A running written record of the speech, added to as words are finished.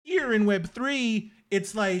here in Web3,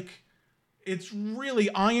 it's like, it's really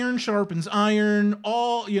iron sharpens iron.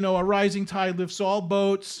 All, a rising tide lifts all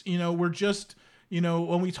boats. We're just,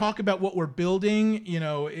 when we talk about what we're building,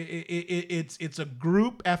 it's a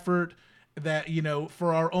group effort that,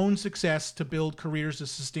 for our own success to build careers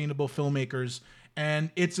as sustainable filmmakers.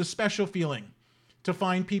 And it's a special feeling to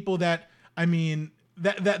find people that,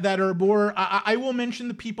 that are more, I will mention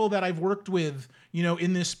the people that I've worked with,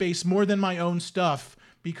 in this space more than my own stuff,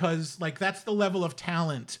 because like, that's the level of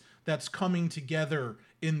talent that's coming together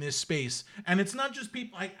in this space. And it's not just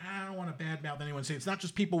people, I don't want to badmouth anyone, say it's not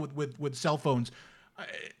just people with cell phones.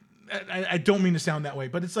 I don't mean to sound that way,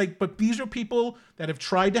 but it's like, but these are people that have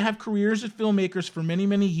tried to have careers as filmmakers for many,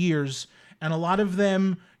 many years. And a lot of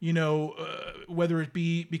them, whether it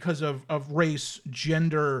be because of race,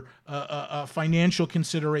 gender, financial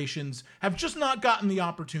considerations, have just not gotten the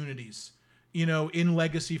opportunities, in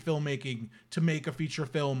legacy filmmaking to make a feature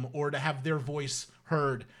film or to have their voice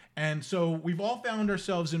heard. And so we've all found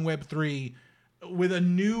ourselves in Web3 with a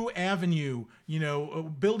new avenue,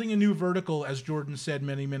 building a new vertical, as Jordan said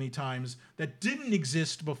many, many times, that didn't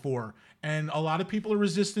exist before. And a lot of people are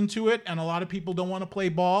resistant to it, and a lot of people don't want to play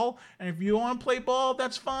ball. And if you don't want to play ball,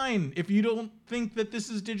 that's fine. If you don't think that this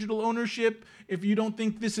is digital ownership, if you don't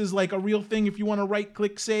think this is like a real thing, if you want to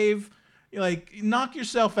right-click save, like, knock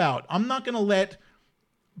yourself out. I'm not going to let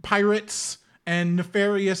pirates and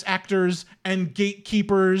nefarious actors and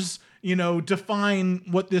gatekeepers, define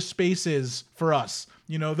what this space is for us.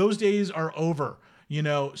 Those days are over,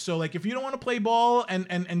 So like, if you don't want to play ball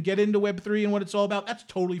and get into Web3 and what it's all about, that's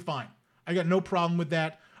totally fine. I got no problem with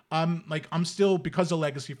that. I'm still, because of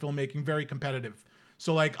legacy filmmaking, very competitive.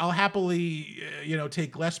 So like, I'll happily,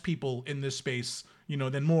 take less people in this space,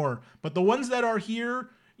 than more. But the ones that are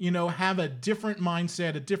here, have a different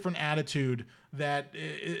mindset, a different attitude that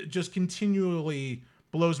just continually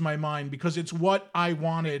blows my mind, because it's what I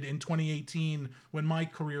wanted in 2018 when my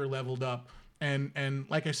career leveled up. And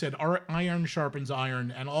like I said, our iron sharpens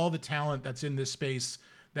iron, and all the talent that's in this space,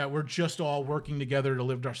 that we're just all working together to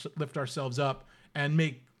lift ourselves up and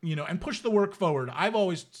make, and push the work forward. I've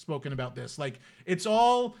always spoken about this. Like, it's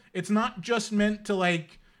not just meant to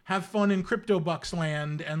like have fun in CryptoBucks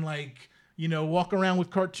land and like, walk around with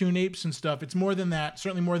cartoon apes and stuff. It's more than that,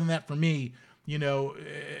 certainly more than that for me.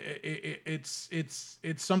 It's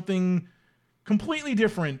something completely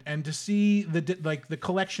different. And to see the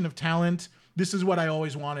collection of talent, this is what I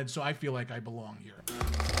always wanted. So I feel like I belong here.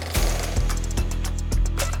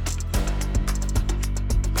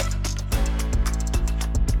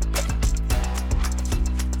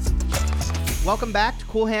 Welcome back to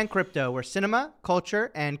Cool Hand Crypto, where cinema,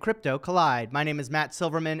 culture, and crypto collide. My name is Matt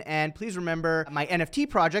Silverman, and please remember my NFT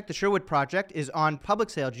project, the Sherwood Project, is on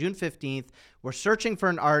public sale June 15th. We're searching for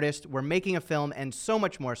an artist, we're making a film, and so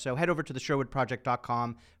much more. So head over to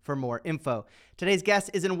thesherwoodproject.com for more info. Today's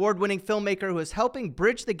guest is an award-winning filmmaker who is helping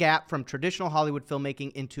bridge the gap from traditional Hollywood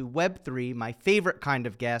filmmaking into Web3, my favorite kind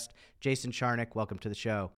of guest, Jason Charnick. Welcome to the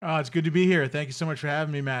show. Oh, it's good to be here. Thank you so much for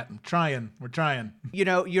having me, Matt. We're trying.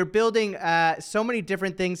 You're building so many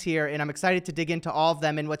different things here, and I'm excited to dig into all of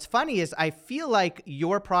them. And what's funny is I feel like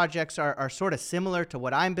your projects are sort of similar to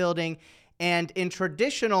what I'm building. And in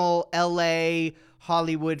traditional LA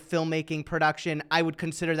Hollywood filmmaking production, I would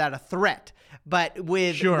consider that a threat. But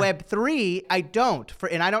with Web3, I don't.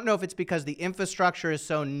 And I don't know if it's because the infrastructure is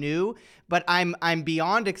so new, but I'm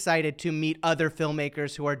beyond excited to meet other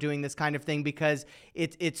filmmakers who are doing this kind of thing, because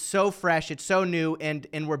it's so fresh, it's so new,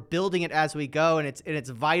 and we're building it as we go. And it's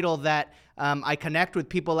vital that I connect with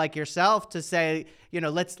people like yourself to say,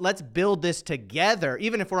 let's build this together.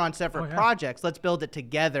 Even if we're on separate projects, let's build it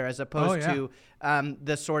together, as opposed to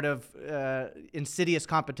the sort of insidious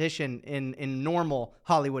competition in normal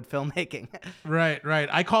Hollywood filmmaking. Right.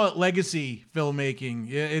 I call it legacy filmmaking.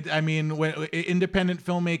 Independent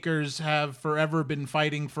filmmakers have forever been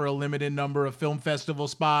fighting for a limited number of film festival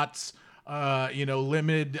spots,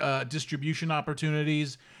 limited distribution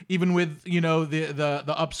opportunities. Even with the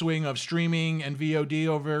upswing of streaming and VOD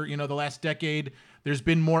over the last decade, there's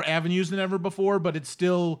been more avenues than ever before, but it's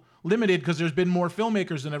still limited because there's been more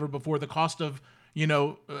filmmakers than ever before. The cost of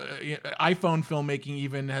iPhone filmmaking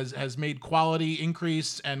even has made quality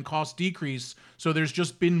increase and cost decrease. So there's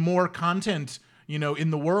just been more content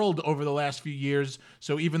in the world over the last few years.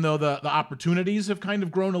 So even though the opportunities have kind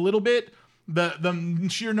of grown a little bit, the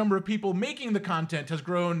sheer number of people making the content has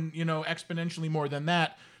grown, exponentially more than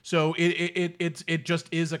that. So it just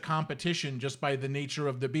is a competition just by the nature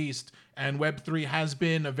of the beast. And Web3 has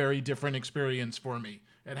been a very different experience for me.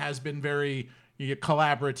 It has been very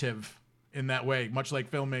collaborative. in that way, much like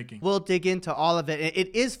filmmaking. We'll dig into all of it.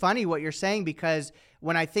 It is funny what you're saying, because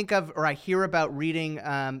when I think of, or I hear about reading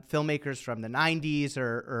filmmakers from the 90s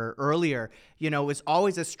or earlier, it was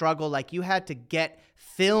always a struggle. Like, you had to get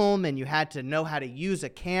film and you had to know how to use a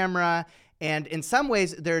camera. And in some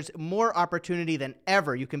ways, there's more opportunity than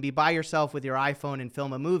ever. You can be by yourself with your iPhone and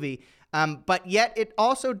film a movie. But yet it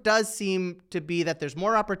also does seem to be that there's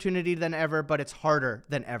more opportunity than ever, but it's harder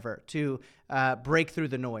than ever to break through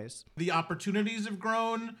the noise. The opportunities have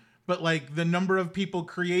grown, but like the number of people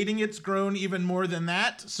creating it's grown even more than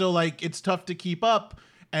that. So like it's tough to keep up,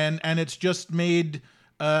 and it's just made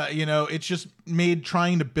it's just made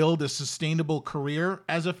trying to build a sustainable career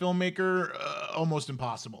as a filmmaker almost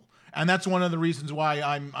impossible. And that's one of the reasons why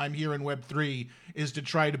I'm here in Web3, is to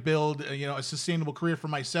try to build a sustainable career for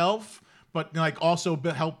myself, but like also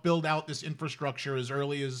help build out this infrastructure as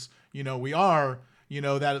early as we are.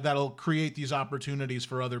 That'll create these opportunities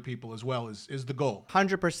for other people as well, is the goal.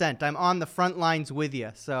 100%. I'm on the front lines with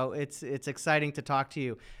you, so it's exciting to talk to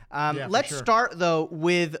you. Yeah, let's start though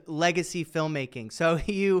with legacy filmmaking. So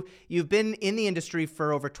you've been in the industry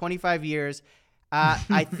for over 25 years.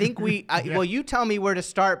 I think well, you tell me where to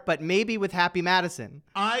start, but maybe with Happy Madison.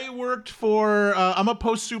 I worked for, I'm a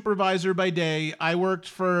post supervisor by day. I worked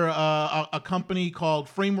for a company called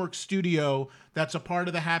Framework Studio that's a part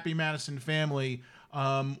of the Happy Madison family.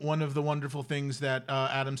 One of the wonderful things that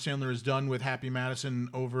Adam Sandler has done with Happy Madison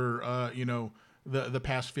over, the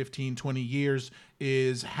past 15, 20 years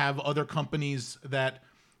is have other companies that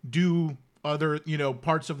do other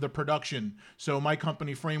parts of the production. So my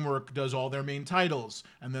company Framework does all their main titles,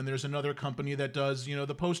 and then there's another company that does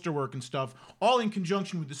the poster work and stuff, all in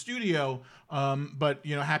conjunction with the studio. But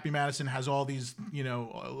Happy Madison has all these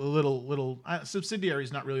little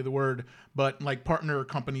subsidiaries, not really the word, but like partner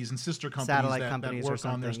companies and sister companies Satellite that companies work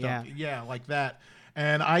on their stuff. Yeah, Like that.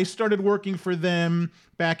 And I started working for them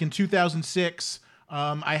back in 2006.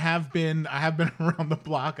 I have been around the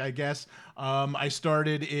block, I guess.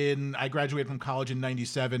 I graduated from college in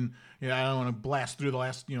 97. I don't want to blast through the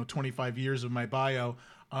last 25 years of my bio.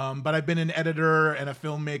 But I've been an editor and a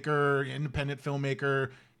filmmaker, independent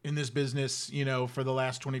filmmaker in this business, for the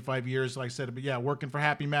last 25 years. Like I said, but yeah, working for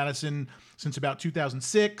Happy Madison since about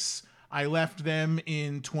 2006. I left them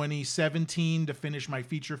in 2017 to finish my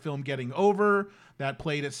feature film Getting Over. That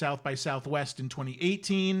played at South by Southwest in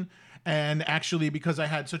 2018. And actually, because I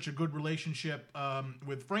had such a good relationship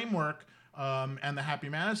with Framework and the Happy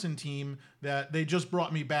Madison team, that they just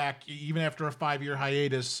brought me back, even after a 5-year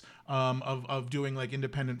hiatus of doing like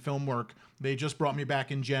independent film work. They just brought me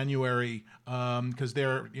back in January because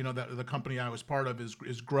they're, the company I was part of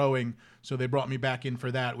is growing. So they brought me back in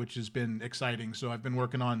for that, which has been exciting. So I've been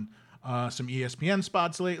working on some ESPN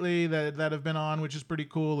spots lately that have been on, which is pretty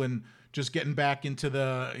cool, and just getting back into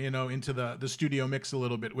the studio mix a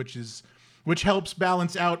little bit, which helps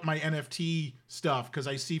balance out my NFT stuff, because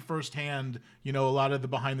I see firsthand a lot of the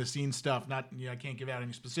behind the scenes stuff. Not I can't give out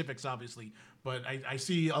any specifics obviously, but I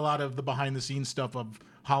see a lot of the behind the scenes stuff of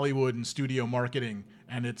Hollywood and studio marketing,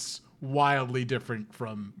 and it's wildly different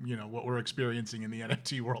from what we're experiencing in the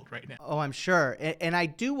NFT world right now. Oh, I'm sure. And I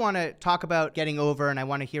do want to talk about Getting Over, and I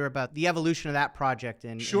want to hear about the evolution of that project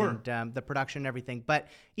and the production and everything. But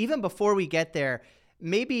even before we get there,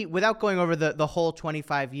 maybe without going over the whole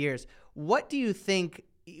 25 years, what do you think?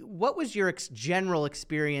 What was your general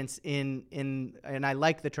experience in and I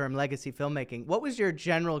like the term legacy filmmaking. What was your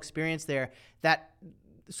general experience there? That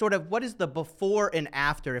sort of, what is the before and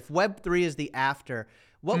after? If Web3 is the after,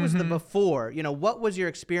 what was the before? What was your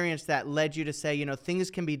experience that led you to say,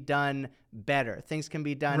 things can be done better, things can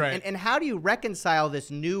be done, right. And how do you reconcile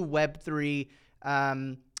this new Web3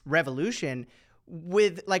 revolution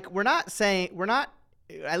with, like,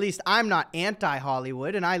 at least I'm not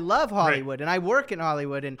anti-Hollywood, and I love Hollywood, right. And I work in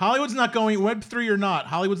Hollywood. And Hollywood's not going, Web3 or not,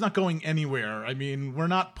 Hollywood's not going anywhere. I mean, we're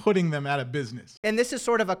not putting them out of business. And this is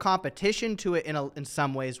sort of a competition to it in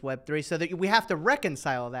some ways, Web3, so that we have to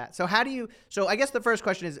reconcile that. So so I guess the first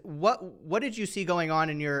question is, what did you see going on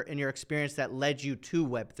in your experience that led you to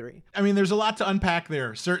Web3? I mean, there's a lot to unpack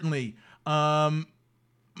there, certainly.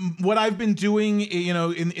 What I've been doing,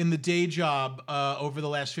 in the day job over the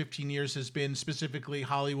last 15 years has been specifically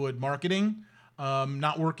Hollywood marketing,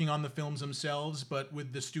 not working on the films themselves, but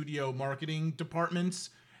with the studio marketing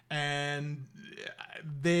departments. And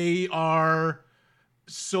they are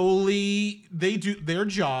their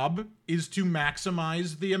job is to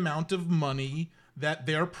maximize the amount of money that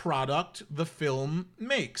their product, the film,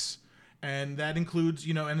 makes. And that includes,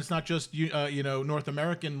 and it's not just, North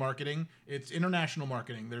American marketing, it's international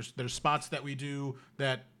marketing. There's spots that we do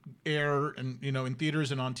that air and, in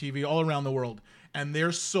theaters and on TV all around the world. and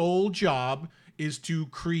their sole job is to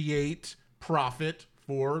create profit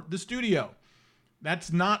for the studio.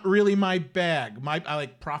 That's not really my bag. I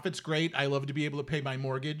like profit's great. I love to be able to pay my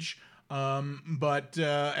mortgage. But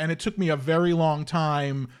and it took me a very long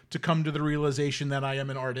time to come to the realization that I am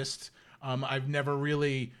an artist. I've never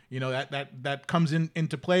really, that comes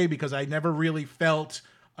into play because I never really felt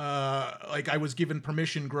like I was given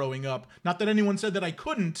permission growing up. Not that anyone said that I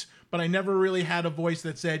couldn't, but I never really had a voice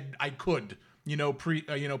that said I could.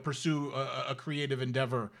 Pursue a creative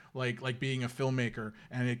endeavor like being a filmmaker,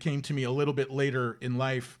 and it came to me a little bit later in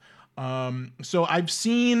life. So I've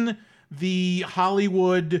seen the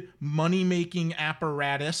Hollywood money-making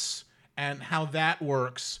apparatus and how that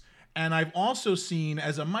works, and I've also seen,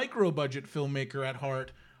 as a micro-budget filmmaker at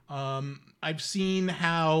heart, I've seen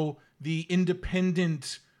how the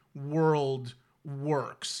independent world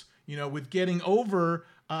works. With Getting Over,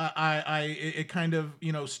 it kind of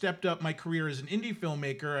stepped up my career as an indie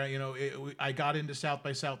filmmaker. I got into South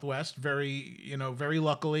by Southwest very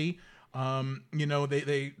luckily.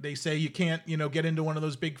 They say you can't get into one of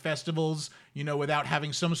those big festivals without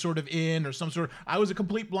having some sort of I was a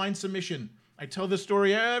complete blind submission. I tell this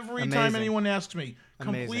story every time anyone asks me.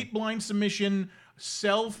 Complete blind submission,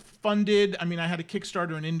 self-funded. I mean, I had a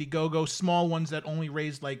Kickstarter and Indiegogo, small ones that only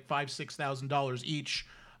raised like $5,000-$6,000 each.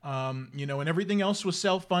 And everything else was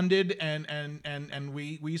self-funded, and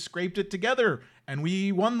we scraped it together, and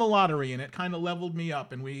we won the lottery, and it kind of leveled me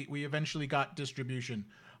up, and we eventually got distribution,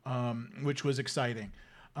 which was exciting.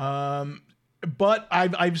 But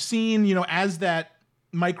I've seen, as that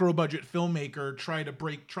micro-budget filmmaker trying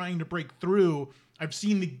to break through, I've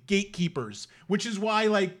seen the gatekeepers, which is why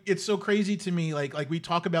like it's so crazy to me. Like we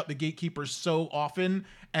talk about the gatekeepers so often,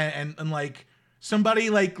 and like somebody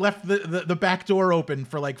like left the back door open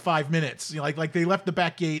for like 5 minutes. Like they left the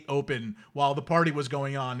back gate open while the party was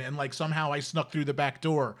going on, and like somehow I snuck through the back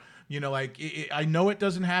door. I know it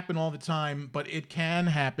doesn't happen all the time, but it can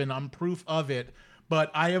happen. I'm proof of it.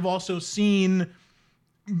 But I have also seen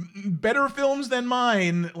better films than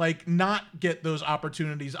mine like not get those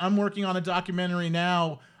opportunities. I'm working on a documentary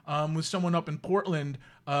now with someone up in Portland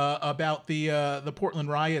about the Portland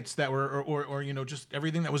riots that were or just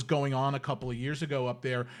everything that was going on a couple of years ago up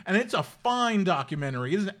there, and it's a fine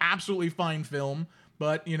documentary. It is an absolutely fine film,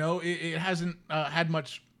 but it hasn't had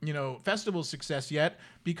much festival success yet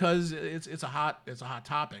because it's a hot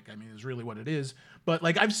topic. I mean, it's really what it is. But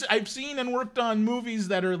like I've seen and worked on movies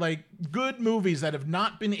that are like good movies that have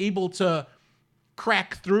not been able to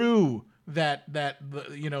crack through that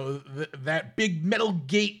big metal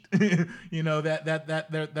gate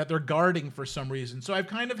that they're guarding for some reason. So I've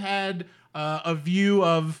kind of had a view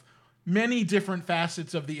of many different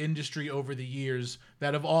facets of the industry over the years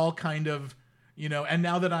that have all kind of and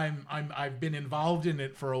now that I've been involved in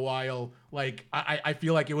it for a while, like I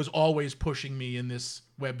feel like it was always pushing me in this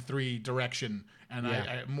Web3 direction. And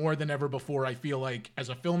I more than ever before, I feel like as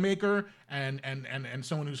a filmmaker and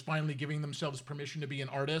someone who's finally giving themselves permission to be an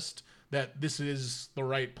artist, that this is the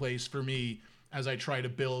right place for me as I try to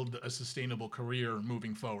build a sustainable career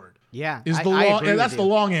moving forward. Yeah, I agree. That's the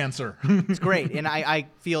long answer. It's great, and I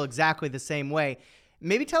feel exactly the same way.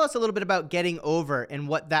 Maybe tell us a little bit about Getting Over and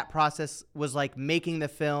what that process was like, making the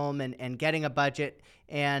film and getting a budget,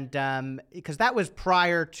 and because that was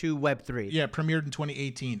prior to Web3. Yeah, premiered in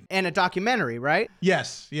 2018. And a documentary, right?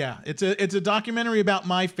 Yes, yeah. It's a documentary about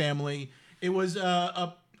my family. It was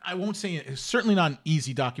I won't say it's certainly not an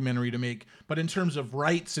easy documentary to make, but in terms of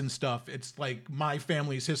rights and stuff, it's like my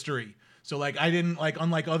family's history. So like I didn't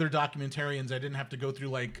unlike other documentarians, I didn't have to go through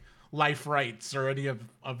like life rights or any of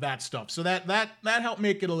that stuff. So that helped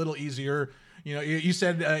make it a little easier. You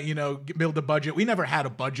said build a budget. We never had a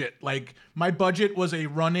budget. Like my budget was a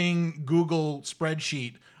running Google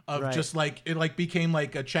spreadsheet of just like it like became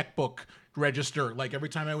like a checkbook register. Like every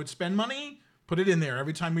time I would spend money, put it in there.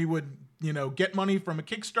 Every time we would get money from a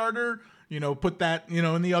Kickstarter, put that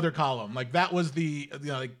in the other column. Like that was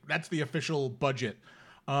that's the official budget.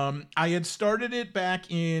 I had started it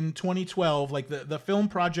back in 2012, like the film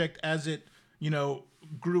project as it,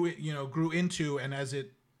 grew into, and as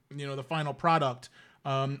it, the final product.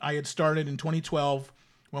 I had started in 2012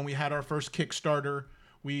 when we had our first Kickstarter.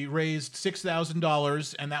 We raised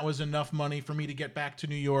 $6,000, and that was enough money for me to get back to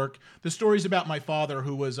New York. The story's about my father,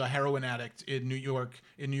 who was a heroin addict in New York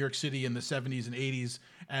City in the 70s and 80s,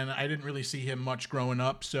 and I didn't really see him much growing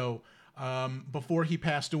up. So before he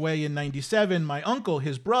passed away in 97, my uncle,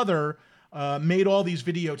 his brother, made all these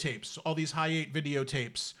videotapes, all these high-8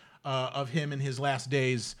 videotapes of him in his last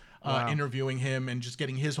days, interviewing him and just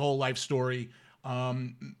getting his whole life story.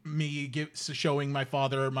 Showing my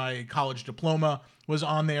father my college diploma was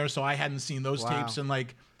on there, so I hadn't seen those Wow. tapes in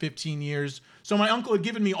like 15 years. So my uncle had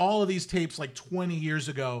given me all of these tapes like 20 years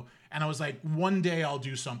ago, and I was like, one day I'll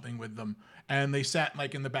do something with them. And they sat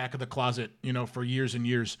like in the back of the closet, for years and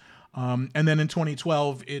years. And then in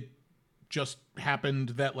 2012, it just happened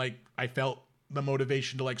that like I felt the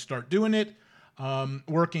motivation to like start doing it.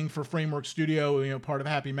 Working for Framework Studio, part of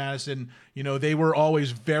Happy Madison, they were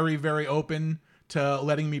always very, very open to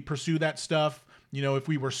letting me pursue that stuff. If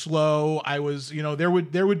we were slow, I was, there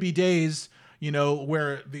would be days,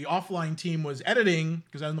 where the offline team was editing,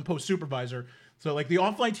 because I'm the post supervisor. So like the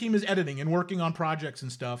offline team is editing and working on projects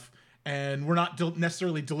and stuff, and we're not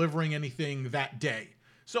necessarily delivering anything that day.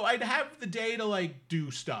 So I'd have the day to like do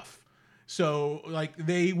stuff. So like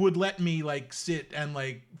they would let me like sit and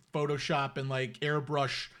like Photoshop and like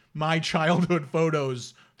airbrush my childhood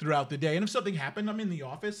photos throughout the day. And if something happened, I'm in the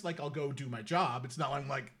office, like I'll go do my job. It's not like I'm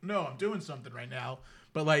like, no, I'm doing something right now.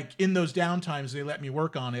 But like in those downtimes, they let me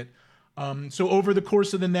work on it. So over the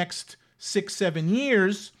course of the next 6-7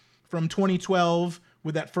 years, from 2012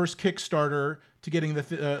 with that first Kickstarter to getting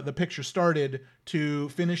the picture started to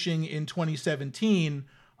finishing in 2017.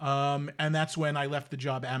 And that's when I left the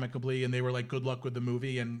job amicably, and they were like, good luck with the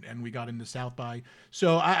movie. And we got into South by.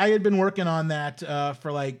 So I had been working on that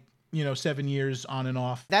for like, 7 years on and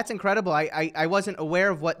off. That's incredible. I wasn't aware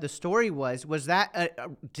of what the story was. Was that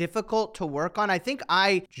difficult to work on? I think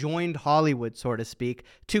I joined Hollywood, so to speak,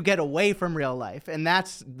 to get away from real life. And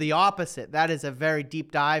that's the opposite. That is a very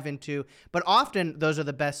deep dive into, but often those are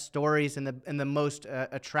the best stories and the most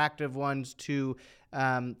attractive ones to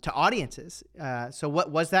audiences. So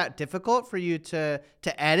what was that difficult for you to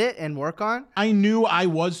edit and work on? I knew I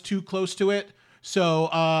was too close to it. So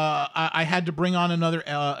I had to bring on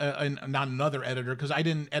not another editor, because I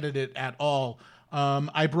didn't edit it at all.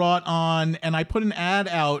 I brought on, and I put an ad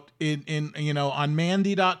out in on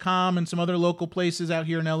Mandy.com and some other local places out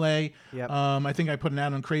here in LA. Yep. I think I put an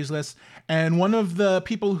ad on Craigslist. And one of the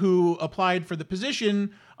people who applied for the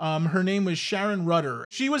position, her name was Sharon Rudder.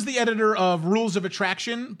 She was the editor of Rules of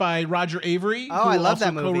Attraction by Roger Avary. Oh, who I love also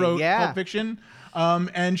that movie. co-wrote Yeah. Pulp Fiction.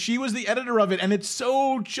 And she was the editor of it, and it's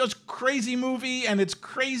so just crazy movie, and it's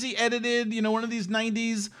crazy edited, one of these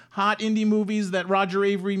 90s hot indie movies that Roger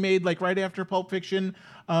Avary made like right after Pulp Fiction.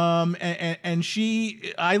 And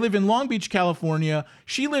I live in Long Beach, California.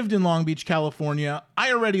 She lived in Long Beach, California.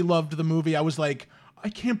 I already loved the movie. I was like, I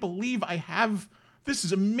can't believe this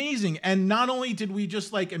is amazing. And not only did we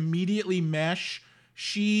just like immediately mesh,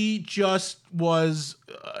 she just was,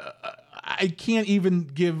 I can't even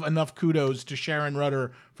give enough kudos to Sharon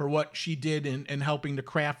Rudder for what she did in helping to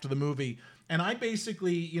craft the movie. And I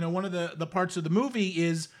basically, one of the parts of the movie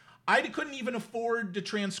is I couldn't even afford to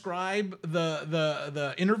transcribe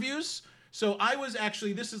the interviews. So I was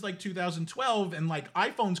actually, this is like 2012, and like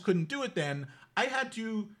iPhones couldn't do it then. I had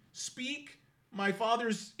to speak my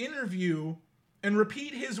father's interview and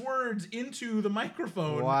repeat his words into the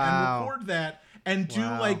microphone. Wow. And record that and do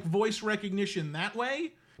Wow. like voice recognition that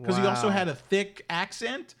way. Because he also had a thick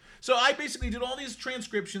accent. So I basically did all these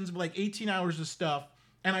transcriptions of like 18 hours of stuff,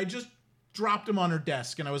 and I just dropped them on her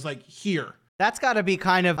desk, and I was like, here. That's got to be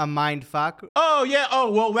kind of a mind fuck. Oh, yeah.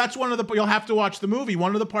 Oh, well, that's you'll have to watch the movie.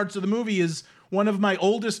 One of the parts of the movie is one of my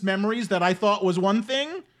oldest memories that I thought was one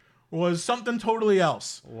thing was something totally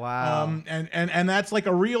else. Wow. And that's like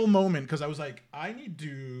a real moment, because I was like, I need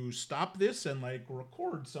to stop this and like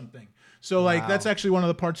record something. So like, that's actually one of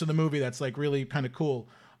the parts of the movie that's like really kind of cool.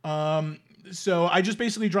 So I just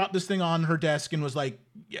basically dropped this thing on her desk and was like,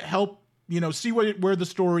 help, see where the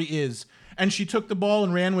story is. And she took the ball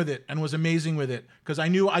and ran with it and was amazing with it, because I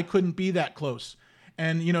knew I couldn't be that close.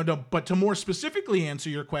 And, but to more specifically answer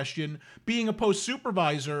your question, being a post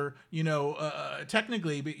supervisor,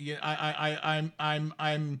 technically,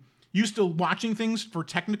 I'm used to watching things for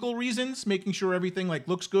technical reasons, making sure everything like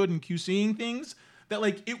looks good and QCing things, that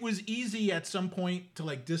like it was easy at some point to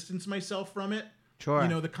like distance myself from it. Sure.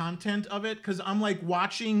 The content of it, because I'm like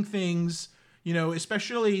watching things,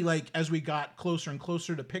 especially like as we got closer and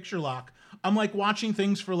closer to picture lock, I'm like watching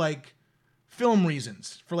things for like film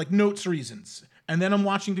reasons, for like notes reasons. And then I'm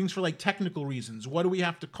watching things for like technical reasons. What do we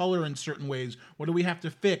have to color in certain ways? What do we have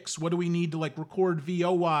to fix? What do we need to like record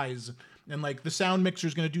VO-wise? And like the sound mixer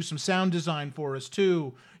is going to do some sound design for us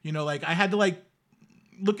too. Like I had to like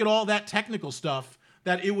look at all that technical stuff,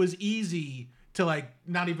 that it was easy to like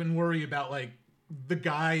not even worry about like the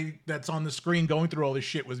guy that's on the screen going through all this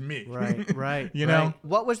shit was me. Right. know?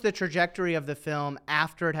 What was the trajectory of the film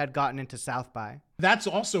after it had gotten into South by? That's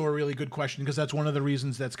also a really good question, because that's one of the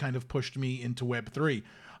reasons that's kind of pushed me into Web3.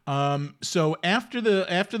 So after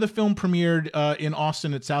the film premiered in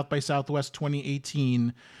Austin at South by Southwest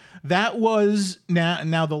 2018, that was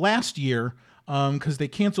now the last year, because they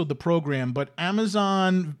canceled the program. But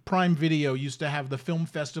Amazon Prime Video used to have the Film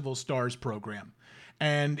Festival Stars program.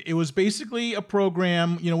 And it was basically a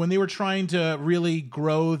program, when they were trying to really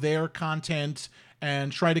grow their content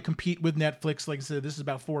and try to compete with Netflix. Like I said, this is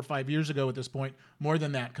about 4 or 5 years ago at this point, more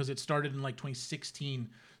than that, because it started in like 2016.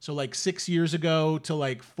 So like 6 years ago to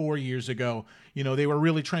like 4 years ago, they were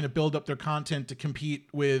really trying to build up their content to compete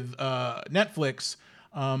with Netflix,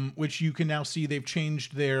 which you can now see they've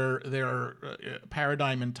changed their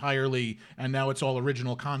paradigm entirely, and now it's all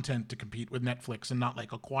original content to compete with Netflix and not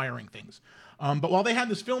like acquiring things. But while they had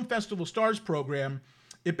this Film Festival Stars program,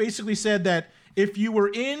 it basically said that if you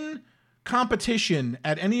were in competition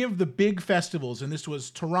at any of the big festivals, and this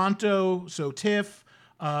was Toronto, so TIFF,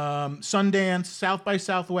 Sundance, South by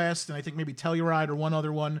Southwest, and I think maybe Telluride or one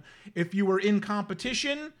other one. If you were in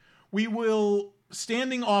competition, we will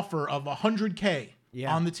standing offer of $100K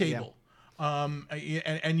on the table. Yeah.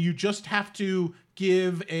 And you just have to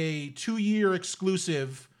give a 2-year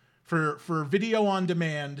exclusive for video on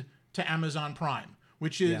demand to Amazon Prime,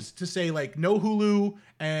 which is to say like no Hulu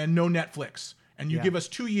and no Netflix. And you give us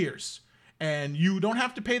 2 years. And you don't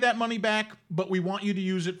have to pay that money back, but we want you to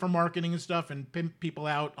use it for marketing and stuff and pimp people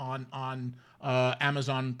out on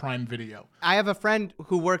Amazon Prime Video. I have a friend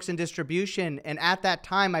who works in distribution, and at that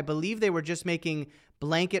time, I believe they were just making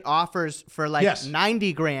blanket offers for like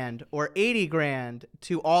 $90,000 or $80,000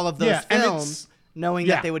 to all of those films, knowing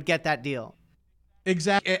that they would get that deal.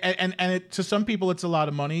 Exactly, and to some people it's a lot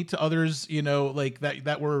of money. To others, like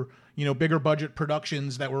that were bigger budget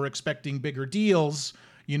productions that were expecting bigger deals.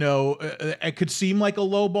 It could seem like a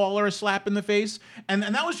low ball or a slap in the face. And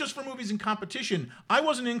that was just for movies in competition. I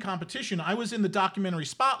wasn't in competition. I was in the documentary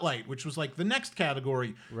spotlight, which was like the next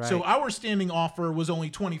category. Right. So our standing offer was only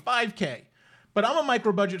 $25K. But I'm a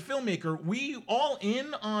micro budget filmmaker. We all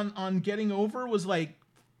in on getting over was like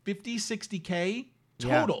 50, 60K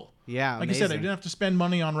total. Yeah, like amazing. I said, I didn't have to spend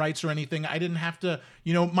money on rights or anything. I didn't have to,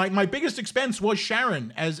 my biggest expense was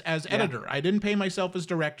Sharon as editor. I didn't pay myself as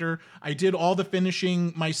director. I did all the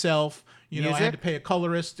finishing myself. I had to pay a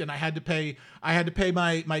colorist, and I had to pay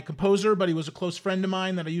my composer, but he was a close friend of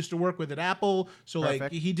mine that I used to work with at Apple. So Perfect.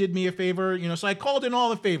 Like he did me a favor, so I called in all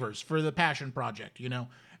the favors for the passion project,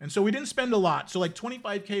 And so we didn't spend a lot. So like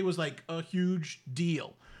 25K was like a huge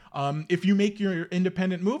deal. If you make your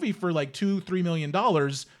independent movie for like $2-3 million,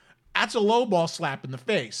 that's a lowball slap in the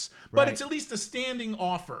face, but it's at least a standing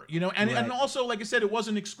offer, and also, like I said, it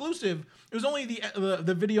wasn't exclusive. It was only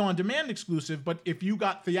the video on demand exclusive. But if you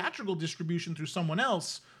got theatrical distribution through someone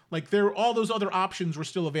else, like all those other options were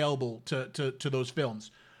still available to those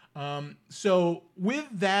films. So with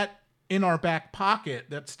that in our back pocket,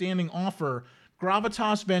 that standing offer,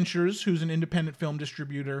 Gravitas Ventures, who's an independent film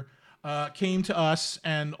distributor, came to us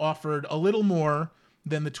and offered a little more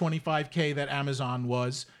than the $25K that Amazon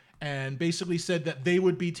was. And basically said that they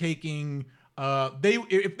would be taking,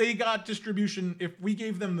 if they got distribution, if we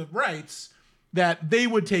gave them the rights, that they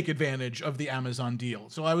would take advantage of the Amazon deal.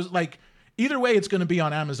 So I was like, either way, it's going to be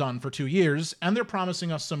on Amazon for 2 years, and they're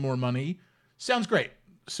promising us some more money. Sounds great.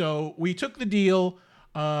 So we took the deal.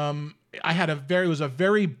 It was a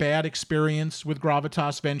very bad experience with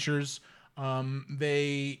Gravitas Ventures.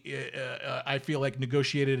 I feel like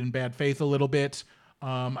negotiated in bad faith a little bit. For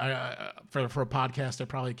a podcast, I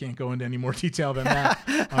probably can't go into any more detail than that.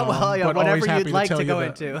 But whatever you'd like to go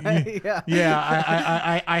into.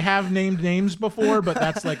 I have named names before, but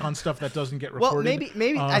that's like on stuff that doesn't get recorded. Well,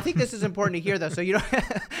 maybe I think this is important to hear though. So you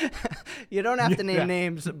don't have to name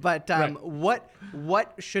names, but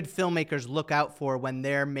what should filmmakers look out for when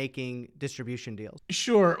they're making distribution deals?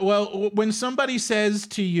 Sure. Well, when somebody says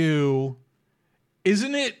to you,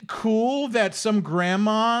 isn't it cool that some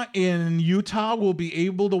grandma in Utah will be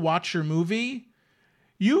able to watch your movie?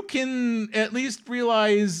 You can at least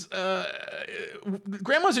realize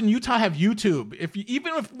grandmas in Utah have YouTube.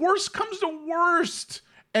 Even if worst comes to worst,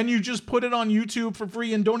 and you just put it on YouTube for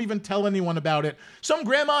free and don't even tell anyone about it, some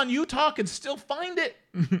grandma in Utah can still find it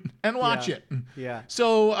and watch it. Yeah.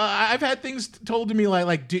 So I've had things told to me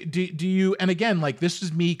like do you? And again, like this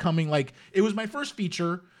is me coming like it was my first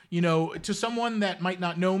feature. To someone that might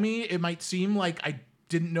not know me, it might seem like I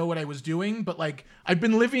didn't know what I was doing, but like I've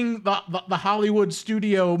been living the Hollywood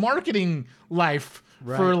studio marketing life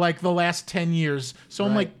for like the last 10 years. So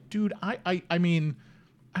I'm like, dude, I mean,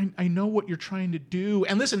 I know what you're trying to do.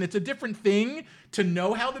 And listen, it's a different thing to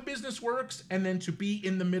know how the business works and then to be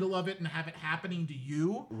in the middle of it and have it happening to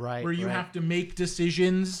you, where you have to make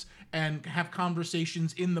decisions and have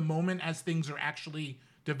conversations in the moment as things are actually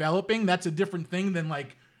developing. That's a different thing than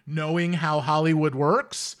like knowing how Hollywood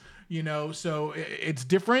works, so it's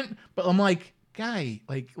different. But I'm like, guy,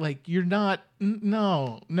 like you're not,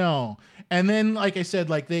 no. And then, like I said,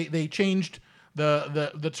 like they changed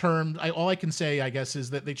the term. All I can say, I guess, is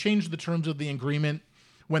that they changed the terms of the agreement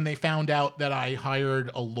when they found out that I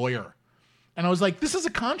hired a lawyer. And I was like, this is a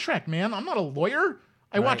contract, man. I'm not a lawyer.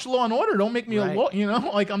 I watch Law and Order. Don't make me a lawyer.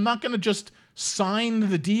 Like, I'm not going to just sign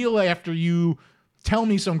the deal after you tell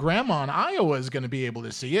me some grandma in Iowa is going to be able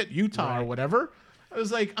to see it, Utah or whatever. I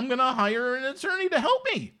was like, I'm going to hire an attorney to help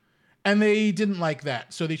me. And they didn't like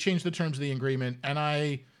that. So they changed the terms of the agreement. And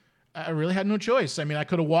I really had no choice. I mean, I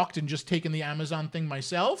could have walked and just taken the Amazon thing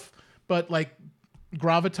myself. But like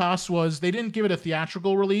Gravitas they didn't give it a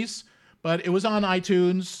theatrical release, but it was on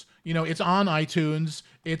iTunes. It's on iTunes.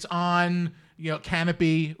 It's on,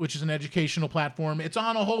 Canopy, which is an educational platform. It's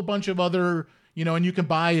on a whole bunch of other, and you can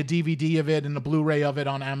buy a DVD of it and a Blu-ray of it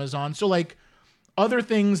on Amazon. So like other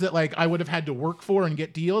things that like I would have had to work for and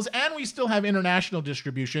get deals. And we still have international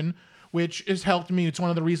distribution, which has helped me. It's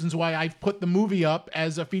one of the reasons why I've put the movie up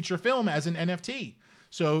as a feature film, as an NFT.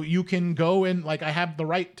 So you can go and like, I have the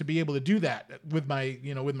right to be able to do that with my,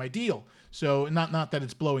 with my deal. So not that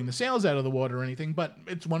it's blowing the sales out of the water or anything, but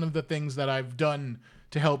it's one of the things that I've done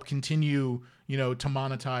to help continue, to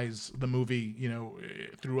monetize the movie,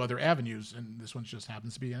 through other avenues. And this one just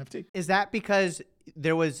happens to be NFT. Is that because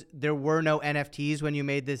there were no NFTs when you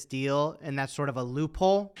made this deal, and that's sort of a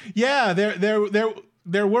loophole? Yeah,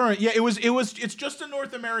 there weren't. Yeah, it's just a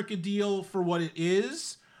North America deal for what it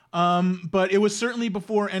is. But it was certainly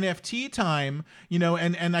before NFT time,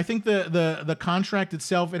 and I think the contract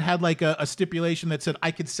itself, it had like a stipulation that said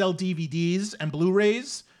I could sell DVDs and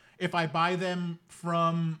Blu-rays if I buy them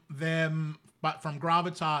from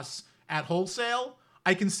Gravitas at wholesale.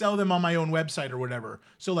 I can sell them on my own website or whatever.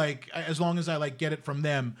 So like, as long as I like get it from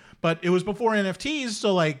them. But it was before NFTs,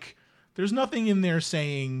 so like, there's nothing in there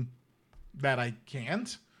saying that I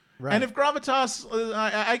can't. Right. And if Gravitas,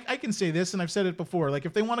 I can say this, and I've said it before, like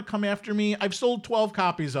if they want to come after me, I've sold 12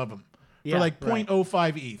 copies of them for like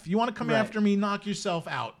 0.05 ETH. You want to come after me, knock yourself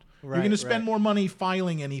out. You're going to spend more money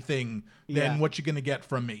filing anything than what you're going to get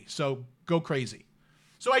from me. So go crazy.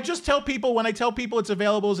 So I just tell people, when I tell people it's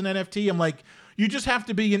available as an NFT, I'm like, you just have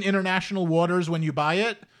to be in international waters when you buy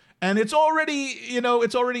it. And it's already,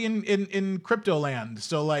 in crypto land.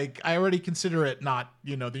 So like, I already consider it not,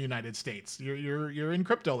 the United States. You're in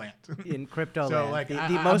crypto land. In crypto so land, like,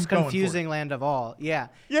 the most confusing land of all. Yeah.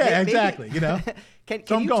 Yeah, exactly. Can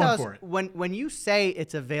so you tell us for it. when you say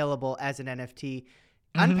it's available as an NFT?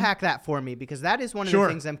 Unpack that for me, because that is one of the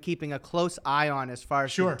things I'm keeping a close eye on as far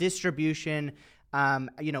as the distribution.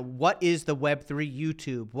 What is the Web3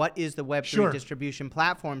 YouTube? What is the Web3 distribution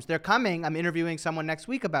platforms? They're coming. I'm interviewing someone next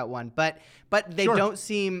week about one, but they don't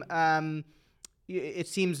seem. It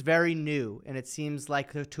seems very new, and it seems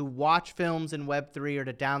like to watch films in Web3 or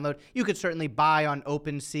to download. You could certainly buy on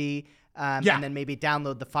OpenSea. And then maybe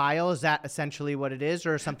download the file. Is that essentially what it is,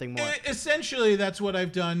 or something more? Essentially, that's what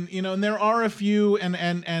I've done. And there are a few,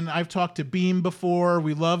 and I've talked to Beam before.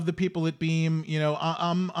 We love the people at Beam.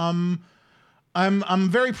 I'm a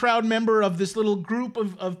very proud member of this little group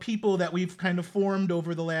of people that we've kind of formed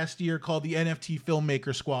over the last year called the NFT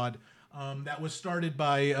Filmmaker Squad. That was started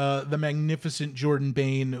by the magnificent Jordan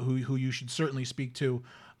Bain, who you should certainly speak to.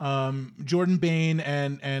 Jordan Bain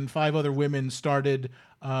and 5 other women started.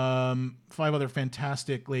 5 other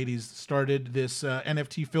fantastic ladies started this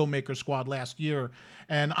NFT Filmmaker Squad last year,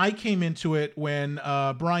 and I came into it when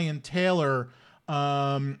Brian Taylor,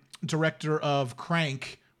 director of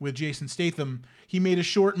Crank with Jason Statham, he made a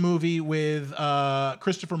short movie with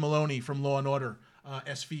Christopher Maloney from Law and Order,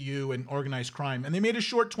 SVU, and Organized Crime, and they made a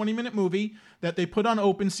short 20-minute movie that they put on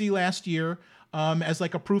OpenSea last year as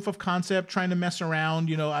like a proof of concept, trying to mess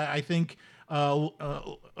around. I think.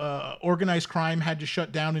 Organized Crime had to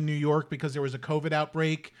shut down in New York because there was a COVID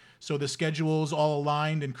outbreak. So the schedules all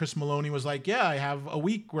aligned, and Chris Maloney was like, yeah, I have a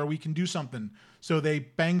week where we can do something. So they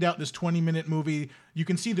banged out this 20-minute movie. You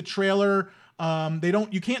can see the trailer.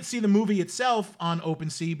 You can't see the movie itself on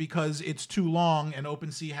OpenSea because it's too long, and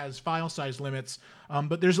OpenSea has file size limits.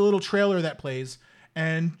 But there's a little trailer that plays.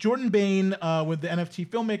 And Jordan Bain with the NFT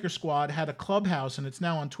Filmmaker Squad had a clubhouse, and it's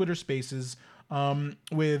now on Twitter Spaces,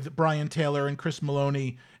 with Brian Taylor and Chris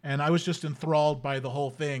Maloney, and I was just enthralled by the whole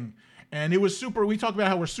thing. And it was super. We talk about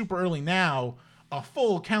how we're super early now. A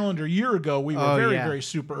full calendar year ago, we were very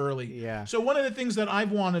super early. Yeah. So one of the things that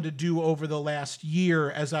I've wanted to do over the last year,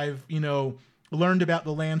 as I've learned about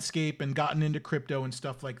the landscape and gotten into crypto and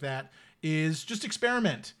stuff like that, is just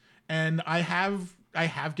experiment. And I have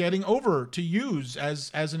Getting Over to use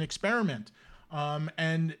as an experiment.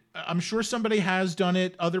 And I'm sure somebody has done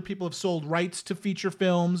it. Other people have sold rights to feature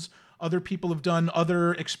films. Other people have done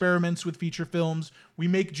other experiments with feature films. We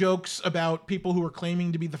make jokes about people who are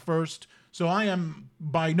claiming to be the first. So I am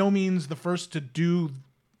by no means the first to do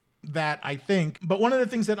that, I think. But one of the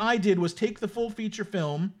things that I did was take the full feature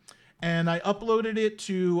film and I uploaded it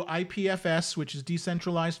to IPFS, which is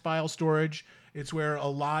decentralized file storage. It's where a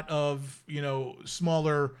lot of,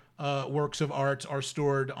 smaller works of art are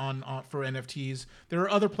stored on for NFTs. There are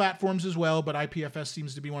other platforms as well, but IPFS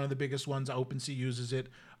seems to be one of the biggest ones. OpenSea uses it.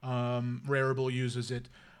 Rarible uses it.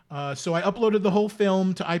 So I uploaded the whole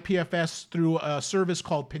film to IPFS through a service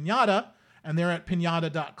called Pinata, and they're at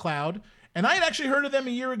pinata.cloud. And I had actually heard of them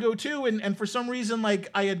a year ago too, and for some reason, like,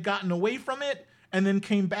 I had gotten away from it and then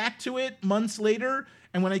came back to it months later.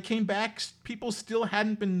 And when I came back, people still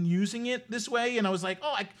hadn't been using it this way. And I was like,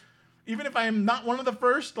 even if I am not one of the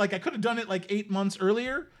first, like, I could have done it like 8 months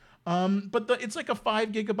earlier. But it's like a 5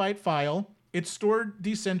 gigabyte file. It's stored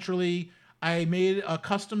decentrally. I made a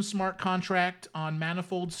custom smart contract on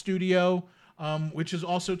Manifold Studio, which is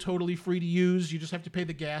also totally free to use. You just have to pay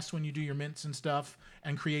the gas when you do your mints and stuff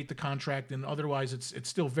and create the contract. And otherwise, it's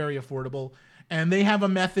still very affordable. And they have a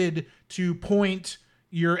method to point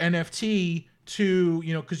your NFT to,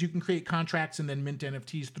 because you can create contracts and then mint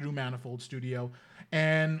NFTs through Manifold Studio.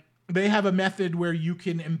 And they have a method where you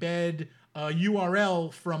can embed a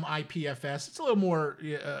URL from IPFS. It's a little more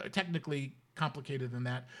technically complicated than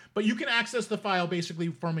that, but you can access the file basically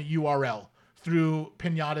from a URL through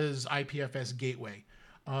Pinata's IPFS gateway.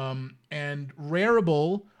 And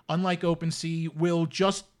Rarible, unlike OpenSea, will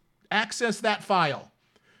just access that file.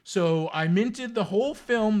 So I minted the whole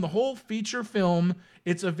film, the whole feature film.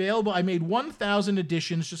 It's available. I made 1,000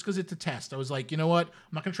 editions just because it's a test. I was like, you know what?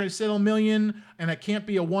 I'm not going to try to sell 1 million, and I can't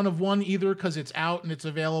be a one of one either because it's out and it's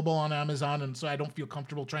available on Amazon, and so I don't feel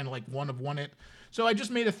comfortable trying to like one of one it. So I just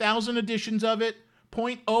made 1,000 editions of it,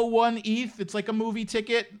 0.01 ETH. It's like a movie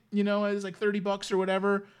ticket, it's like $30 or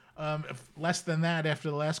whatever. Less than that after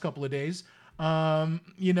the last couple of days.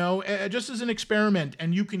 Just as an experiment,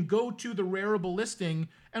 and you can go to the Rarible listing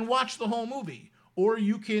and watch the whole movie, or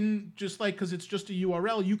you can just because it's just a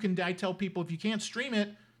URL, you can. I tell people, if you can't stream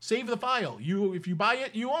it, save the file. If you buy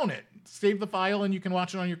it, you own it. Save the file, and you can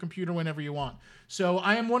watch it on your computer whenever you want. So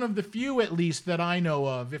I am one of the few, at least, that I know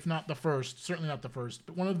of, if not the first, certainly not the first,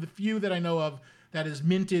 but one of the few that I know of that has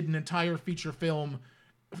minted an entire feature film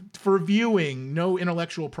for viewing, no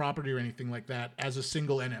intellectual property or anything like that, as a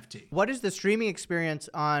single NFT. What is the streaming experience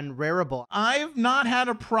on Rarible? I've not had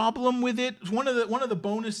a problem with it. One of the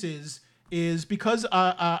bonuses is because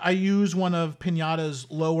I use one of Pinata's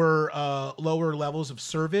lower levels of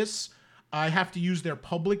service. I have to use their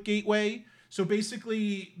public gateway. So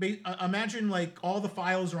basically, imagine like all the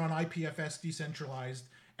files are on IPFS decentralized,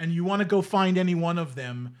 and you want to go find any one of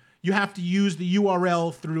them. You have to use the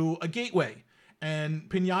URL through a gateway. And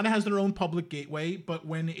Pinata has their own public gateway, but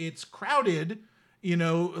when it's crowded,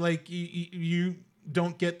 you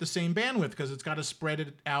don't get the same bandwidth because it's got to spread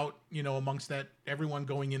it out, amongst everyone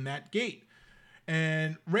going in that gate.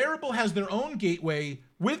 And Rarible has their own gateway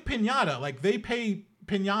with Pinata. Like, they pay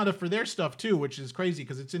Pinata for their stuff too, which is crazy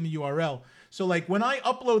because it's in the URL. So like when I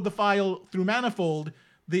upload the file through Manifold,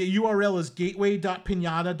 the URL is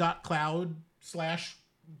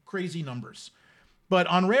gateway.pinata.cloud/crazy numbers. But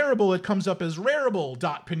on Rarible, it comes up as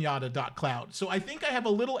rarible.pinata.cloud. So I think I have a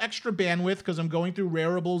little extra bandwidth because I'm going through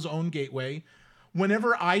Rarible's own gateway.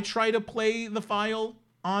 Whenever I try to play the file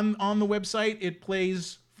on the website, it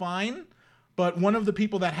plays fine. But one of the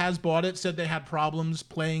people that has bought it said they had problems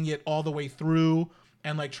playing it all the way through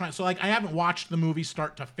and So I haven't watched the movie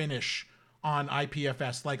start to finish on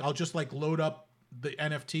IPFS. Like, I'll just load up the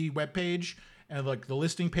NFT webpage and the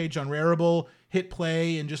listing page on Rarible, hit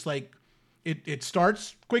play, and just It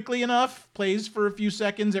starts quickly enough, plays for a few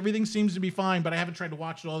seconds. Everything seems to be fine, but I haven't tried to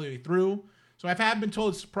watch it all the way through. So I have been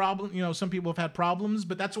told it's a problem. Some people have had problems,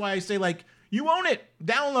 but that's why I say, you own it,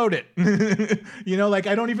 download it.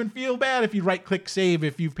 I don't even feel bad if you right click save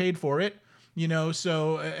if you've paid for it.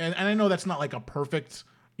 So, and I know that's not a perfect,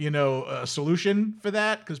 solution for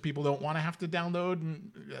that because people don't want to have to download,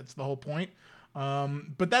 and that's the whole point.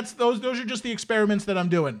 But those are just the experiments that I'm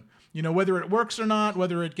doing. Whether it works or not,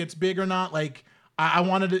 whether it gets big or not, I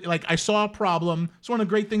wanted to, I saw a problem. It's one of the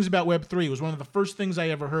great things about Web3. It was one of the first things I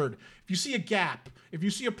ever heard. If you see a gap, if you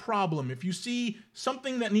see a problem, if you see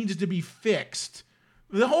something that needs to be fixed,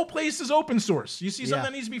 the whole place is open source. You see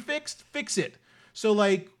something that needs to be fixed, fix it. So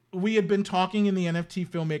we had been talking in the NFT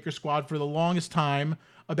Filmmaker Squad for the longest time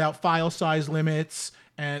about file size limits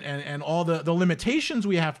and all the limitations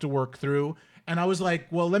we have to work through. And I was like,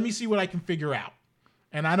 well, let me see what I can figure out.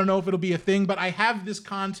 And I don't know if it'll be a thing, but I have this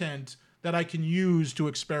content that I can use to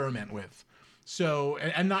experiment with. So,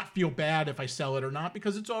 and not feel bad if I sell it or not,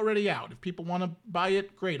 because it's already out. If people want to buy